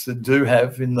countries do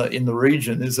have in the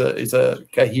region is a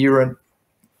coherent,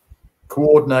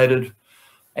 coordinated,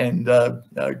 and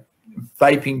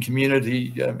vaping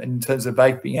community in terms of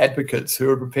vaping advocates who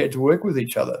are prepared to work with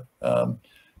each other.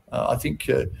 I think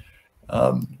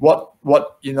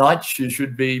what unites you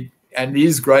should be and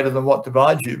is greater than what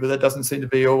divides you, but that doesn't seem to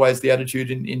be always the attitude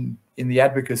in the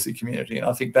advocacy community, and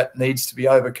I think that needs to be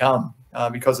overcome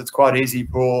because it's quite easy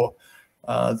for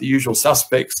the usual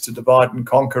suspects to divide and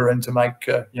conquer and to make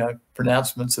you know,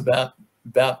 pronouncements about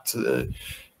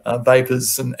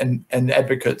vapers and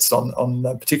advocates on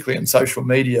particularly in social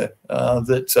media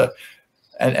that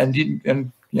and you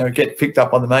know, get picked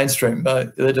up on the mainstream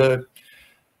that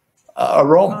are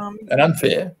wrong and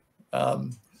unfair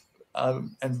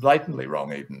and blatantly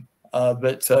wrong even,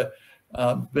 but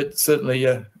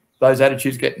certainly those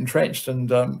attitudes get entrenched,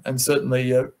 and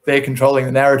certainly they're controlling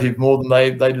the narrative more than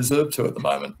they deserve to at the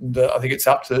moment. And I think it's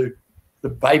up to the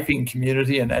vaping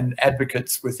community and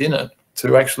advocates within it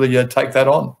to actually take that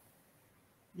on.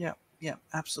 Yeah,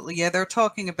 absolutely. Yeah, they're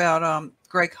talking about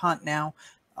Greg Hunt now.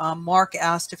 Mark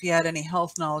asked if he had any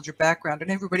health knowledge or background,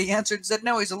 and everybody answered and said,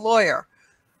 no, he's a lawyer.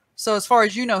 So as far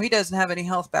as you know, he doesn't have any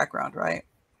health background, right?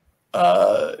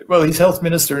 Well, he's health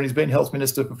minister, and he's been health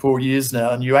minister for 4 years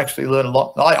now, and you actually learn a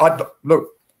lot. Look,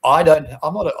 I'm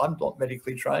not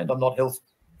medically trained. I'm not health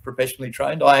professionally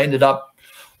trained. I ended up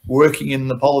working in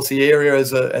the policy area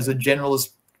as a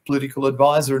generalist political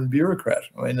advisor and bureaucrat.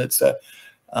 I mean, it's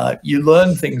you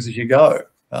learn things as you go.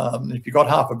 If you've got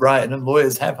half a brain, and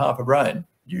lawyers have half a brain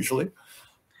usually,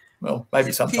 well,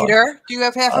 maybe sometimes. Peter, do you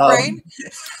have half a brain?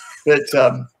 But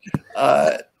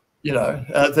you know,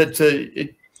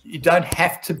 you don't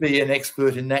have to be an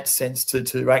expert in that sense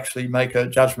to actually make a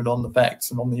judgment on the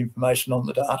facts and on the information on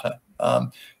the data.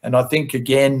 And I think,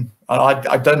 again,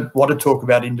 I don't want to talk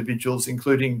about individuals,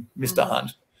 including Mr.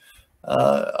 Hunt.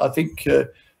 I think,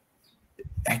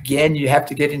 again, you have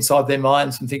to get inside their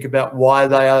minds and think about why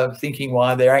they are thinking,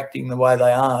 why they're acting the way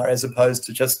they are, as opposed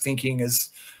to just thinking, as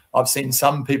I've seen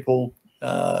some people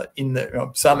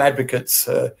some advocates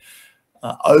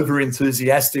over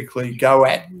enthusiastically go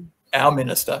at our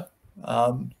minister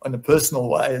in a personal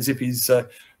way, as if he's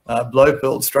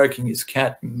Blofeld stroking his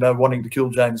cat and wanting to kill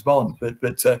James Bond. But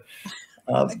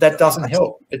that doesn't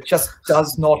help. It just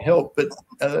does not help. But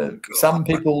some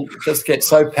people just get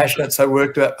so passionate, so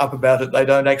worked up about it, they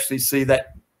don't actually see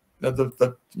that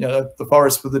the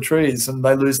forest for the trees, and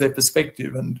they lose their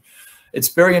perspective. And it's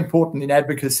very important in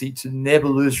advocacy to never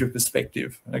lose your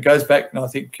perspective. And it goes back, and I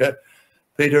think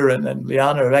Peter and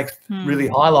Liana have really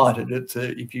highlighted it.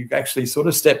 If you actually sort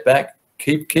of step back,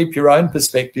 keep your own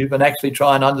perspective, and actually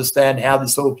try and understand how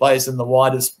this all plays in the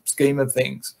widest scheme of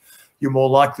things, you're more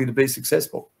likely to be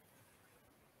successful.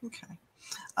 Okay.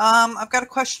 I've got a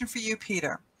question for you,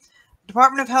 Peter.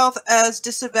 Department of Health has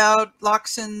disavowed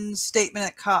Loucas's statement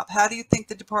at COP. How do you think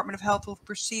the Department of Health will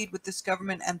proceed with this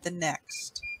government and the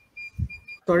next?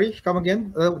 Sorry, come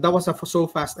again? That was so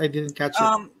fast, I didn't catch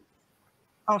it.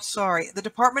 Oh, sorry. The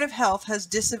Department of Health has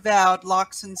disavowed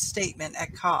Loucas's statement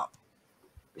at COP.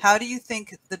 How do you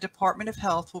think the Department of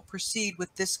Health will proceed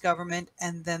with this government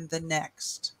and then the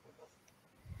next?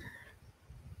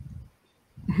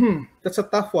 That's a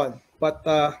tough one. But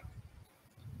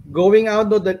going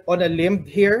out on a limb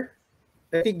here,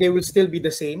 I think they will still be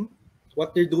the same.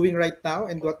 What they're doing right now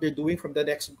and what they're doing from the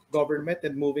next government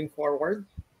and moving forward.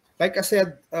 Like I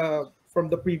said from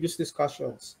the previous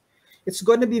discussions, it's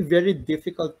going to be very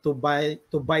difficult to bite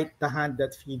the hand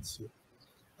that feeds you.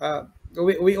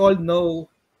 We all know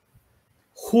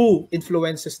who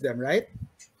influences them, right?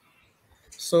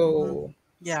 So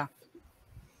yeah.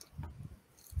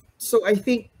 So I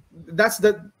think that's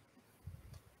the.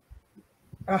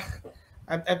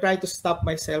 I'm trying to stop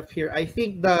myself here. I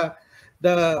think the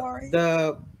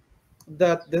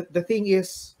thing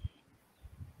is,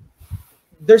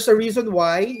 there's a reason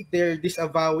why they're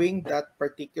disavowing that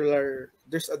particular.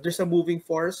 There's a moving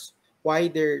force why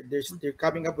they're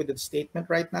coming up with a statement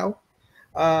right now,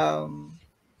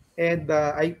 and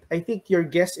I think your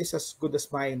guess is as good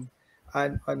as mine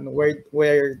on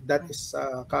where that is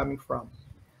coming from.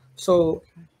 So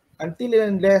until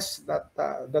and unless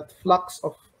that flux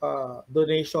of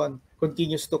donation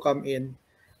continues to come in,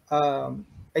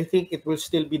 I think it will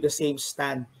still be the same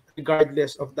stand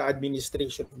regardless of the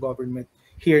administration of government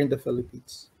here in the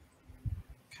Philippines.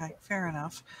 Okay, fair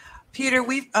enough. Peter,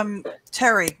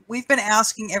 Terry, we've been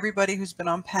asking everybody who's been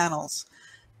on panels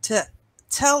to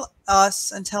tell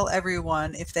us and tell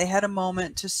everyone if they had a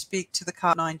moment to speak to the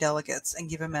COP9 delegates and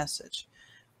give a message.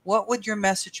 What would your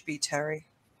message be, Terry?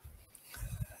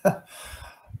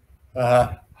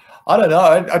 I don't know.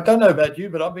 I don't know about you,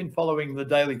 but I've been following the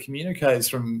daily communiques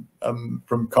from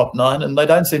COP9, and they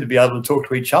don't seem to be able to talk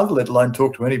to each other, let alone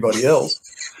talk to anybody else.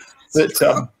 But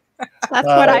that's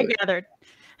what I gathered.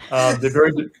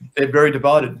 They're very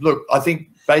divided. Look, I think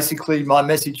basically my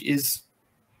message is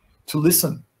to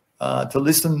listen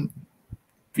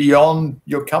beyond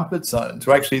your comfort zone,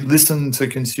 to actually listen to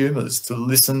consumers, to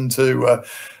listen to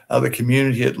the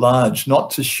community at large,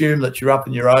 not to assume that you're up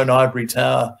in your own ivory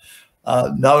tower,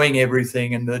 knowing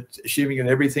everything, and that assuming that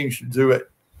everything should do it,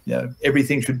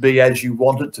 everything should be as you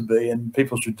want it to be, and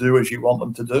people should do as you want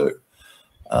them to do,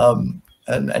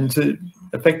 and to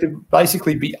effectively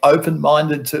basically be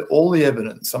open-minded to all the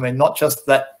evidence. I mean, not just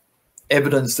that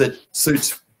evidence that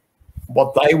suits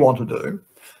what they want to do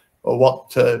or what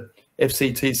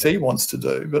FCTC wants to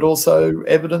do, but also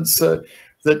evidence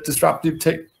that disruptive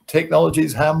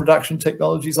technologies, harm reduction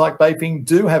technologies like vaping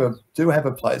do have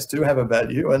a place, do have a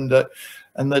value, and that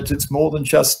it's more than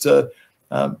just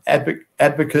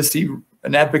advocacy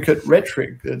and advocate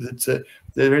rhetoric.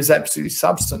 There is absolutely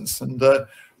substance, and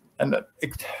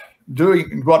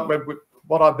doing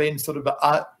what I've been sort of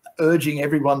urging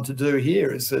everyone to do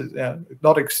here is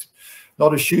not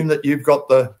assume that you've got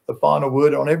the final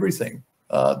word on everything.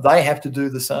 They have to do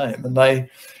the same, and they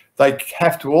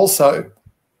have to also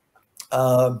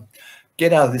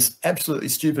get out of this absolutely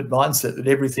stupid mindset that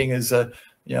everything is,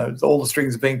 all the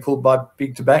strings are being pulled by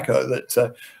big tobacco,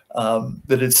 that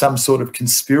it's some sort of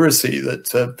conspiracy,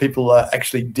 that people are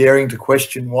actually daring to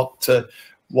question what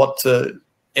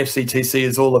FCTC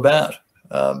is all about.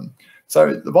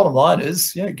 So the bottom line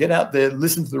is, get out there,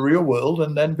 listen to the real world,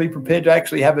 and then be prepared to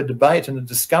actually have a debate and a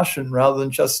discussion rather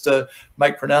than just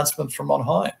make pronouncements from on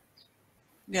high.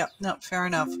 Yeah, no, fair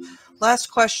enough. Last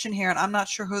question here, and I'm not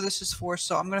sure who this is for,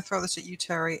 so I'm going to throw this at you,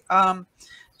 Terry.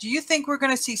 Do you think we're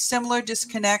going to see similar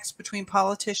disconnects between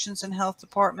politicians and health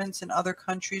departments in other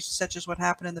countries, such as what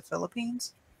happened in the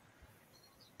Philippines?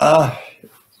 That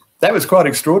was quite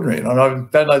extraordinary, and I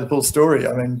don't know the full story.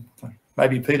 I mean,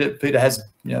 maybe Peter has,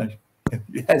 you know,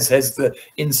 has the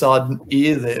inside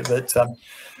ear there, but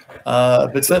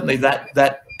certainly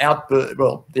that outburst,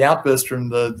 well, the outburst from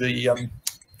the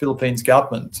Philippines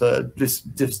government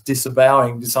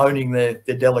disowning their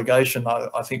delegation,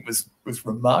 I think was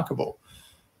remarkable.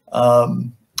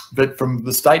 But from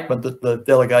the statement that the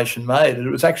delegation made, it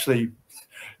was actually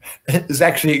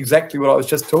exactly what I was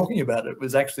just talking about. It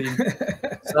was actually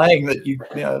saying that you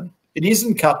know it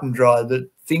isn't cut and dry, that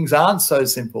things aren't so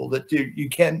simple, that you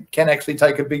can actually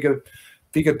take a bigger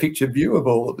picture view of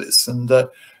all of this. And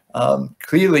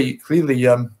clearly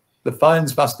the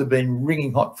phones must have been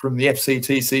ringing hot from the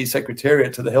FCTC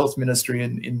Secretariat to the Health Ministry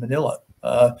in Manila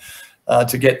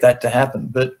to get that to happen.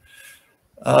 But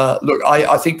look,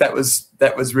 I think that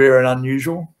was rare and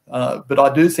unusual. But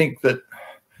I do think that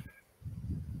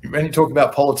when you talk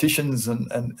about politicians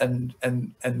and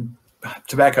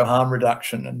tobacco harm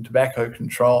reduction and tobacco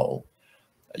control,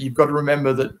 you've got to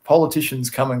remember that politicians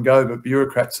come and go, but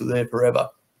bureaucrats are there forever.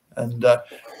 And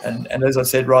as I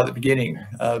said right at the beginning,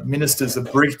 ministers are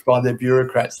briefed by their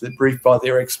bureaucrats, they're briefed by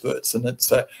their experts, and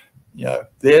it's you know,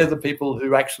 they're the people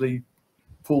who actually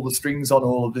pull the strings on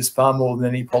all of this far more than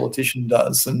any politician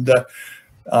does. And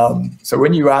so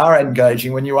when you are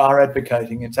engaging, when you are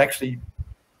advocating, it's actually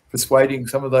persuading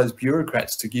some of those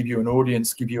bureaucrats to give you an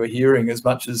audience, give you a hearing, as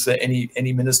much as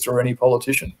any minister or any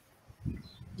politician.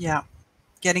 Yeah.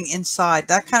 Getting inside.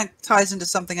 That kind of ties into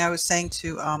something I was saying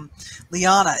to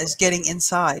Liana, is getting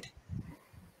inside.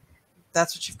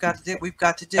 That's what you've got to do. We've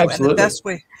got to do.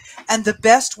 Absolutely. And the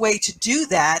best way to do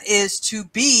that is to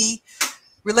be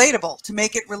relatable, to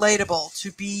make it relatable,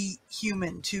 to be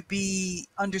human, to be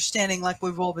understanding, like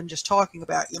we've all been just talking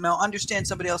about, you know, understand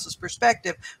somebody else's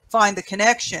perspective, find the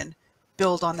connection,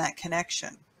 build on that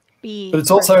connection. But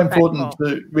it's also important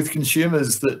with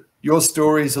consumers that your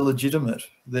stories are legitimate.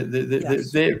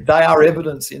 They are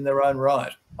evidence in their own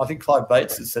right. I think Clive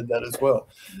Bates has said that as well.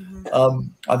 Mm-hmm.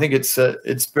 I think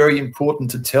it's very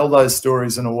important to tell those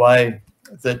stories in a way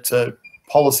that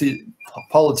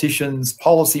politicians,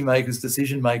 policymakers,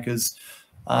 decision makers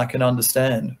can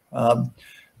understand.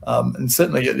 And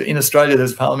certainly in Australia,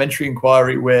 there's a parliamentary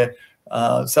inquiry where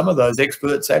some of those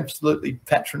experts absolutely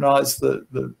patronise the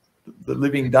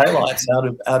living daylights out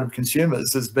of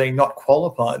consumers as being not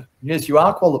qualified. Yes, you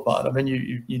are qualified. I mean,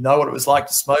 you know what it was like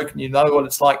to smoke, and you know what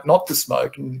it's like not to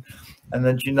smoke, and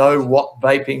that you know what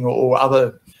vaping or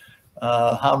other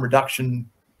harm reduction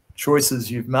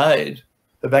choices you've made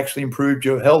have actually improved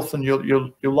your health and your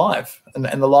life and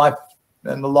the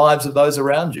lives of those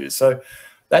around you. So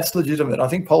that's legitimate. I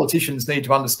think politicians need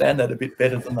to understand that a bit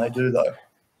better than they do, though.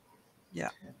 Yeah.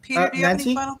 Peter, do you have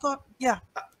any final thought? Yeah.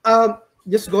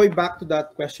 Just going back to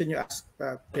that question you asked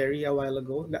Terry a while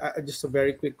ago, just a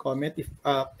very quick comment.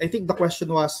 I think the question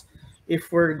was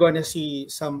if we're going to see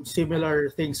some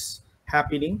similar things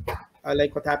happening,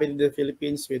 like what happened in the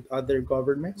Philippines with other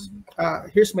governments.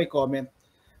 Here's my comment.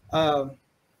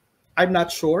 I'm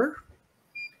not sure,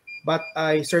 but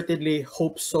I certainly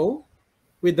hope so,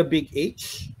 with the big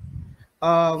H.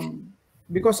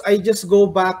 Because I just go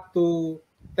back to,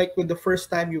 like, when the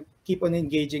first time you keep on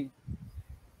engaging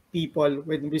people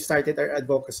when we started our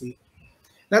advocacy,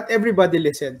 not everybody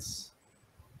listens.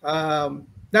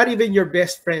 Not even your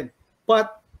best friend.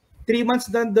 But 3 months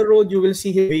down the road, you will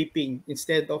see him vaping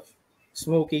instead of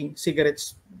smoking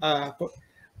cigarettes,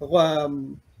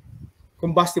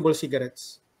 combustible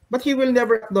cigarettes. But he will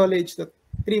never acknowledge that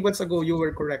 3 months ago you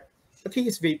were correct. But he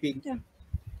is vaping. Yeah.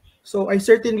 So I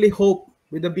certainly hope,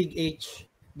 with a big H,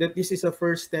 that this is a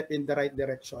first step in the right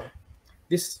direction.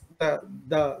 This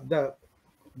the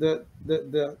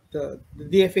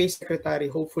DFA secretary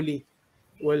hopefully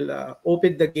will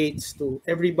open the gates to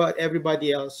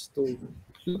everybody else to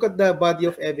look at the body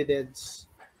of evidence.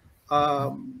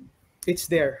 It's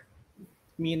there.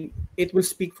 I mean, it will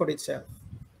speak for itself.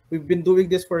 We've been doing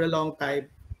this for a long time,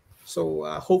 so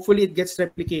hopefully it gets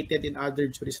replicated in other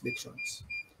jurisdictions.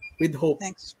 With hope.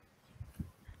 Thanks.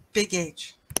 Big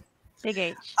H. Big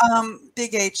H.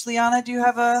 Big H. Liana, do you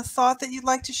have a thought that you'd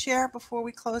like to share before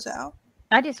we close out?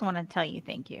 I just want to tell you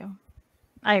thank you.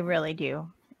 I really do.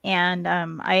 And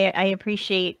I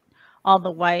appreciate all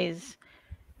the wise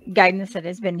guidance that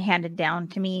has been handed down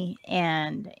to me.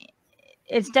 And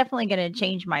it's definitely going to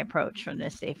change my approach from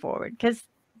this day forward, because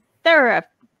there are a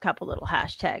couple little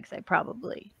hashtags I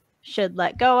probably should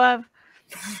let go of.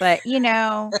 But, you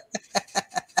know,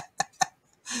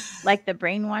 like the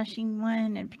brainwashing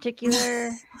one in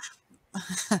particular.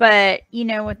 But, you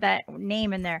know, with that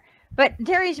name in there. But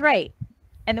Terry's right.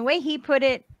 And the way he put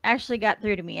it actually got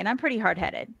through to me. And I'm pretty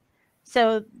hard-headed.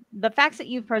 So the facts that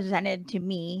you've presented to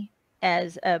me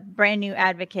as a brand new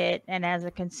advocate and as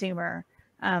a consumer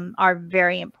are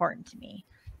very important to me.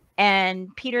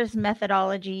 And Peter's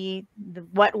methodology,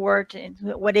 what worked and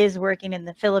what is working in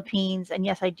the Philippines, and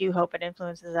yes, I do hope it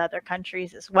influences other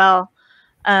countries as well.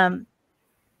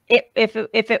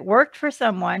 If it worked for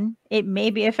someone, it may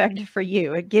be effective for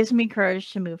you. It gives me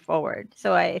courage to move forward.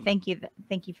 So I thank you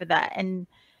for that. And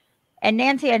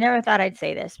Nancy, I never thought I'd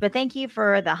say this, but thank you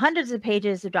for the hundreds of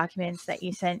pages of documents that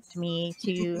you sent to me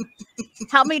to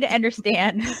help me to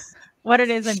understand what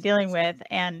it is I'm dealing with,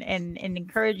 and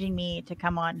encouraging me to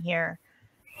come on here,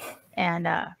 and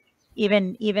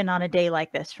even on a day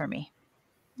like this for me.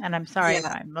 And I'm sorry if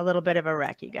I'm a little bit of a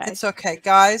wreck, you guys. It's okay,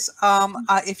 guys.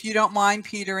 If you don't mind,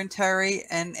 Peter and Terry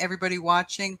and everybody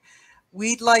watching,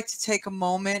 we'd like to take a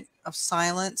moment of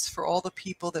silence for all the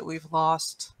people that we've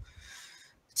lost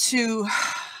to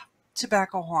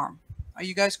tobacco harm. Are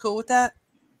you guys cool with that?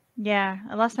 Yeah,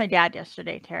 I lost my dad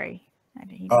yesterday, Terry.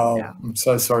 I'm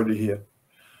so sorry to hear.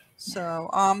 So,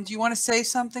 do you want to say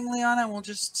something, Liana? And we'll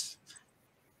just...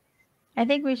 I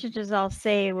think we should just all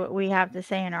say what we have to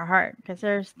say in our heart, because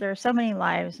there are so many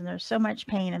lives, and there's so much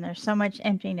pain, and there's so much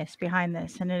emptiness behind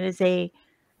this, and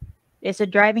it's a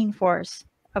driving force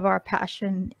of our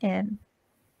passion and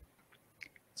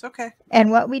it's okay.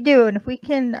 And what we do, and if we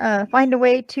can find a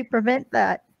way to prevent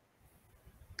that,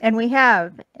 and we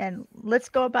have, and let's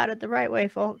go about it the right way,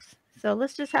 folks. So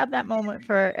let's just have that moment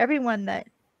for everyone that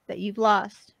you've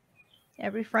lost,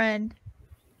 every friend.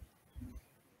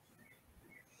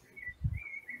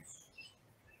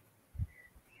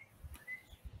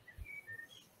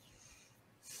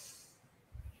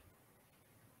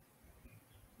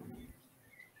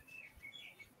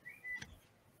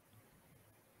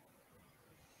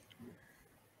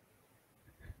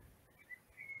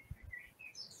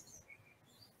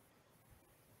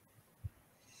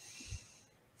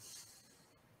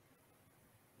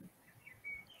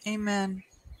 Amen.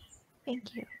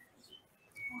 Thank you.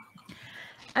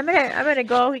 I'm gonna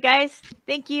go, you guys.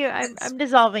 Thank you. I'm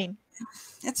dissolving.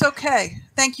 It's okay.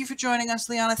 Thank you for joining us,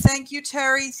 Liana. Thank you,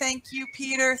 Terry. Thank you,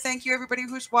 Peter. Thank you, everybody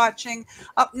who's watching.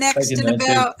 Up next in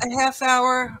about a half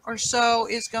hour or so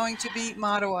is going to be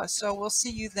Mattawa. So we'll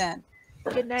see you then.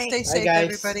 Good night. Stay safe, guys.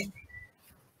 everybody.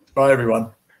 Bye,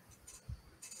 everyone.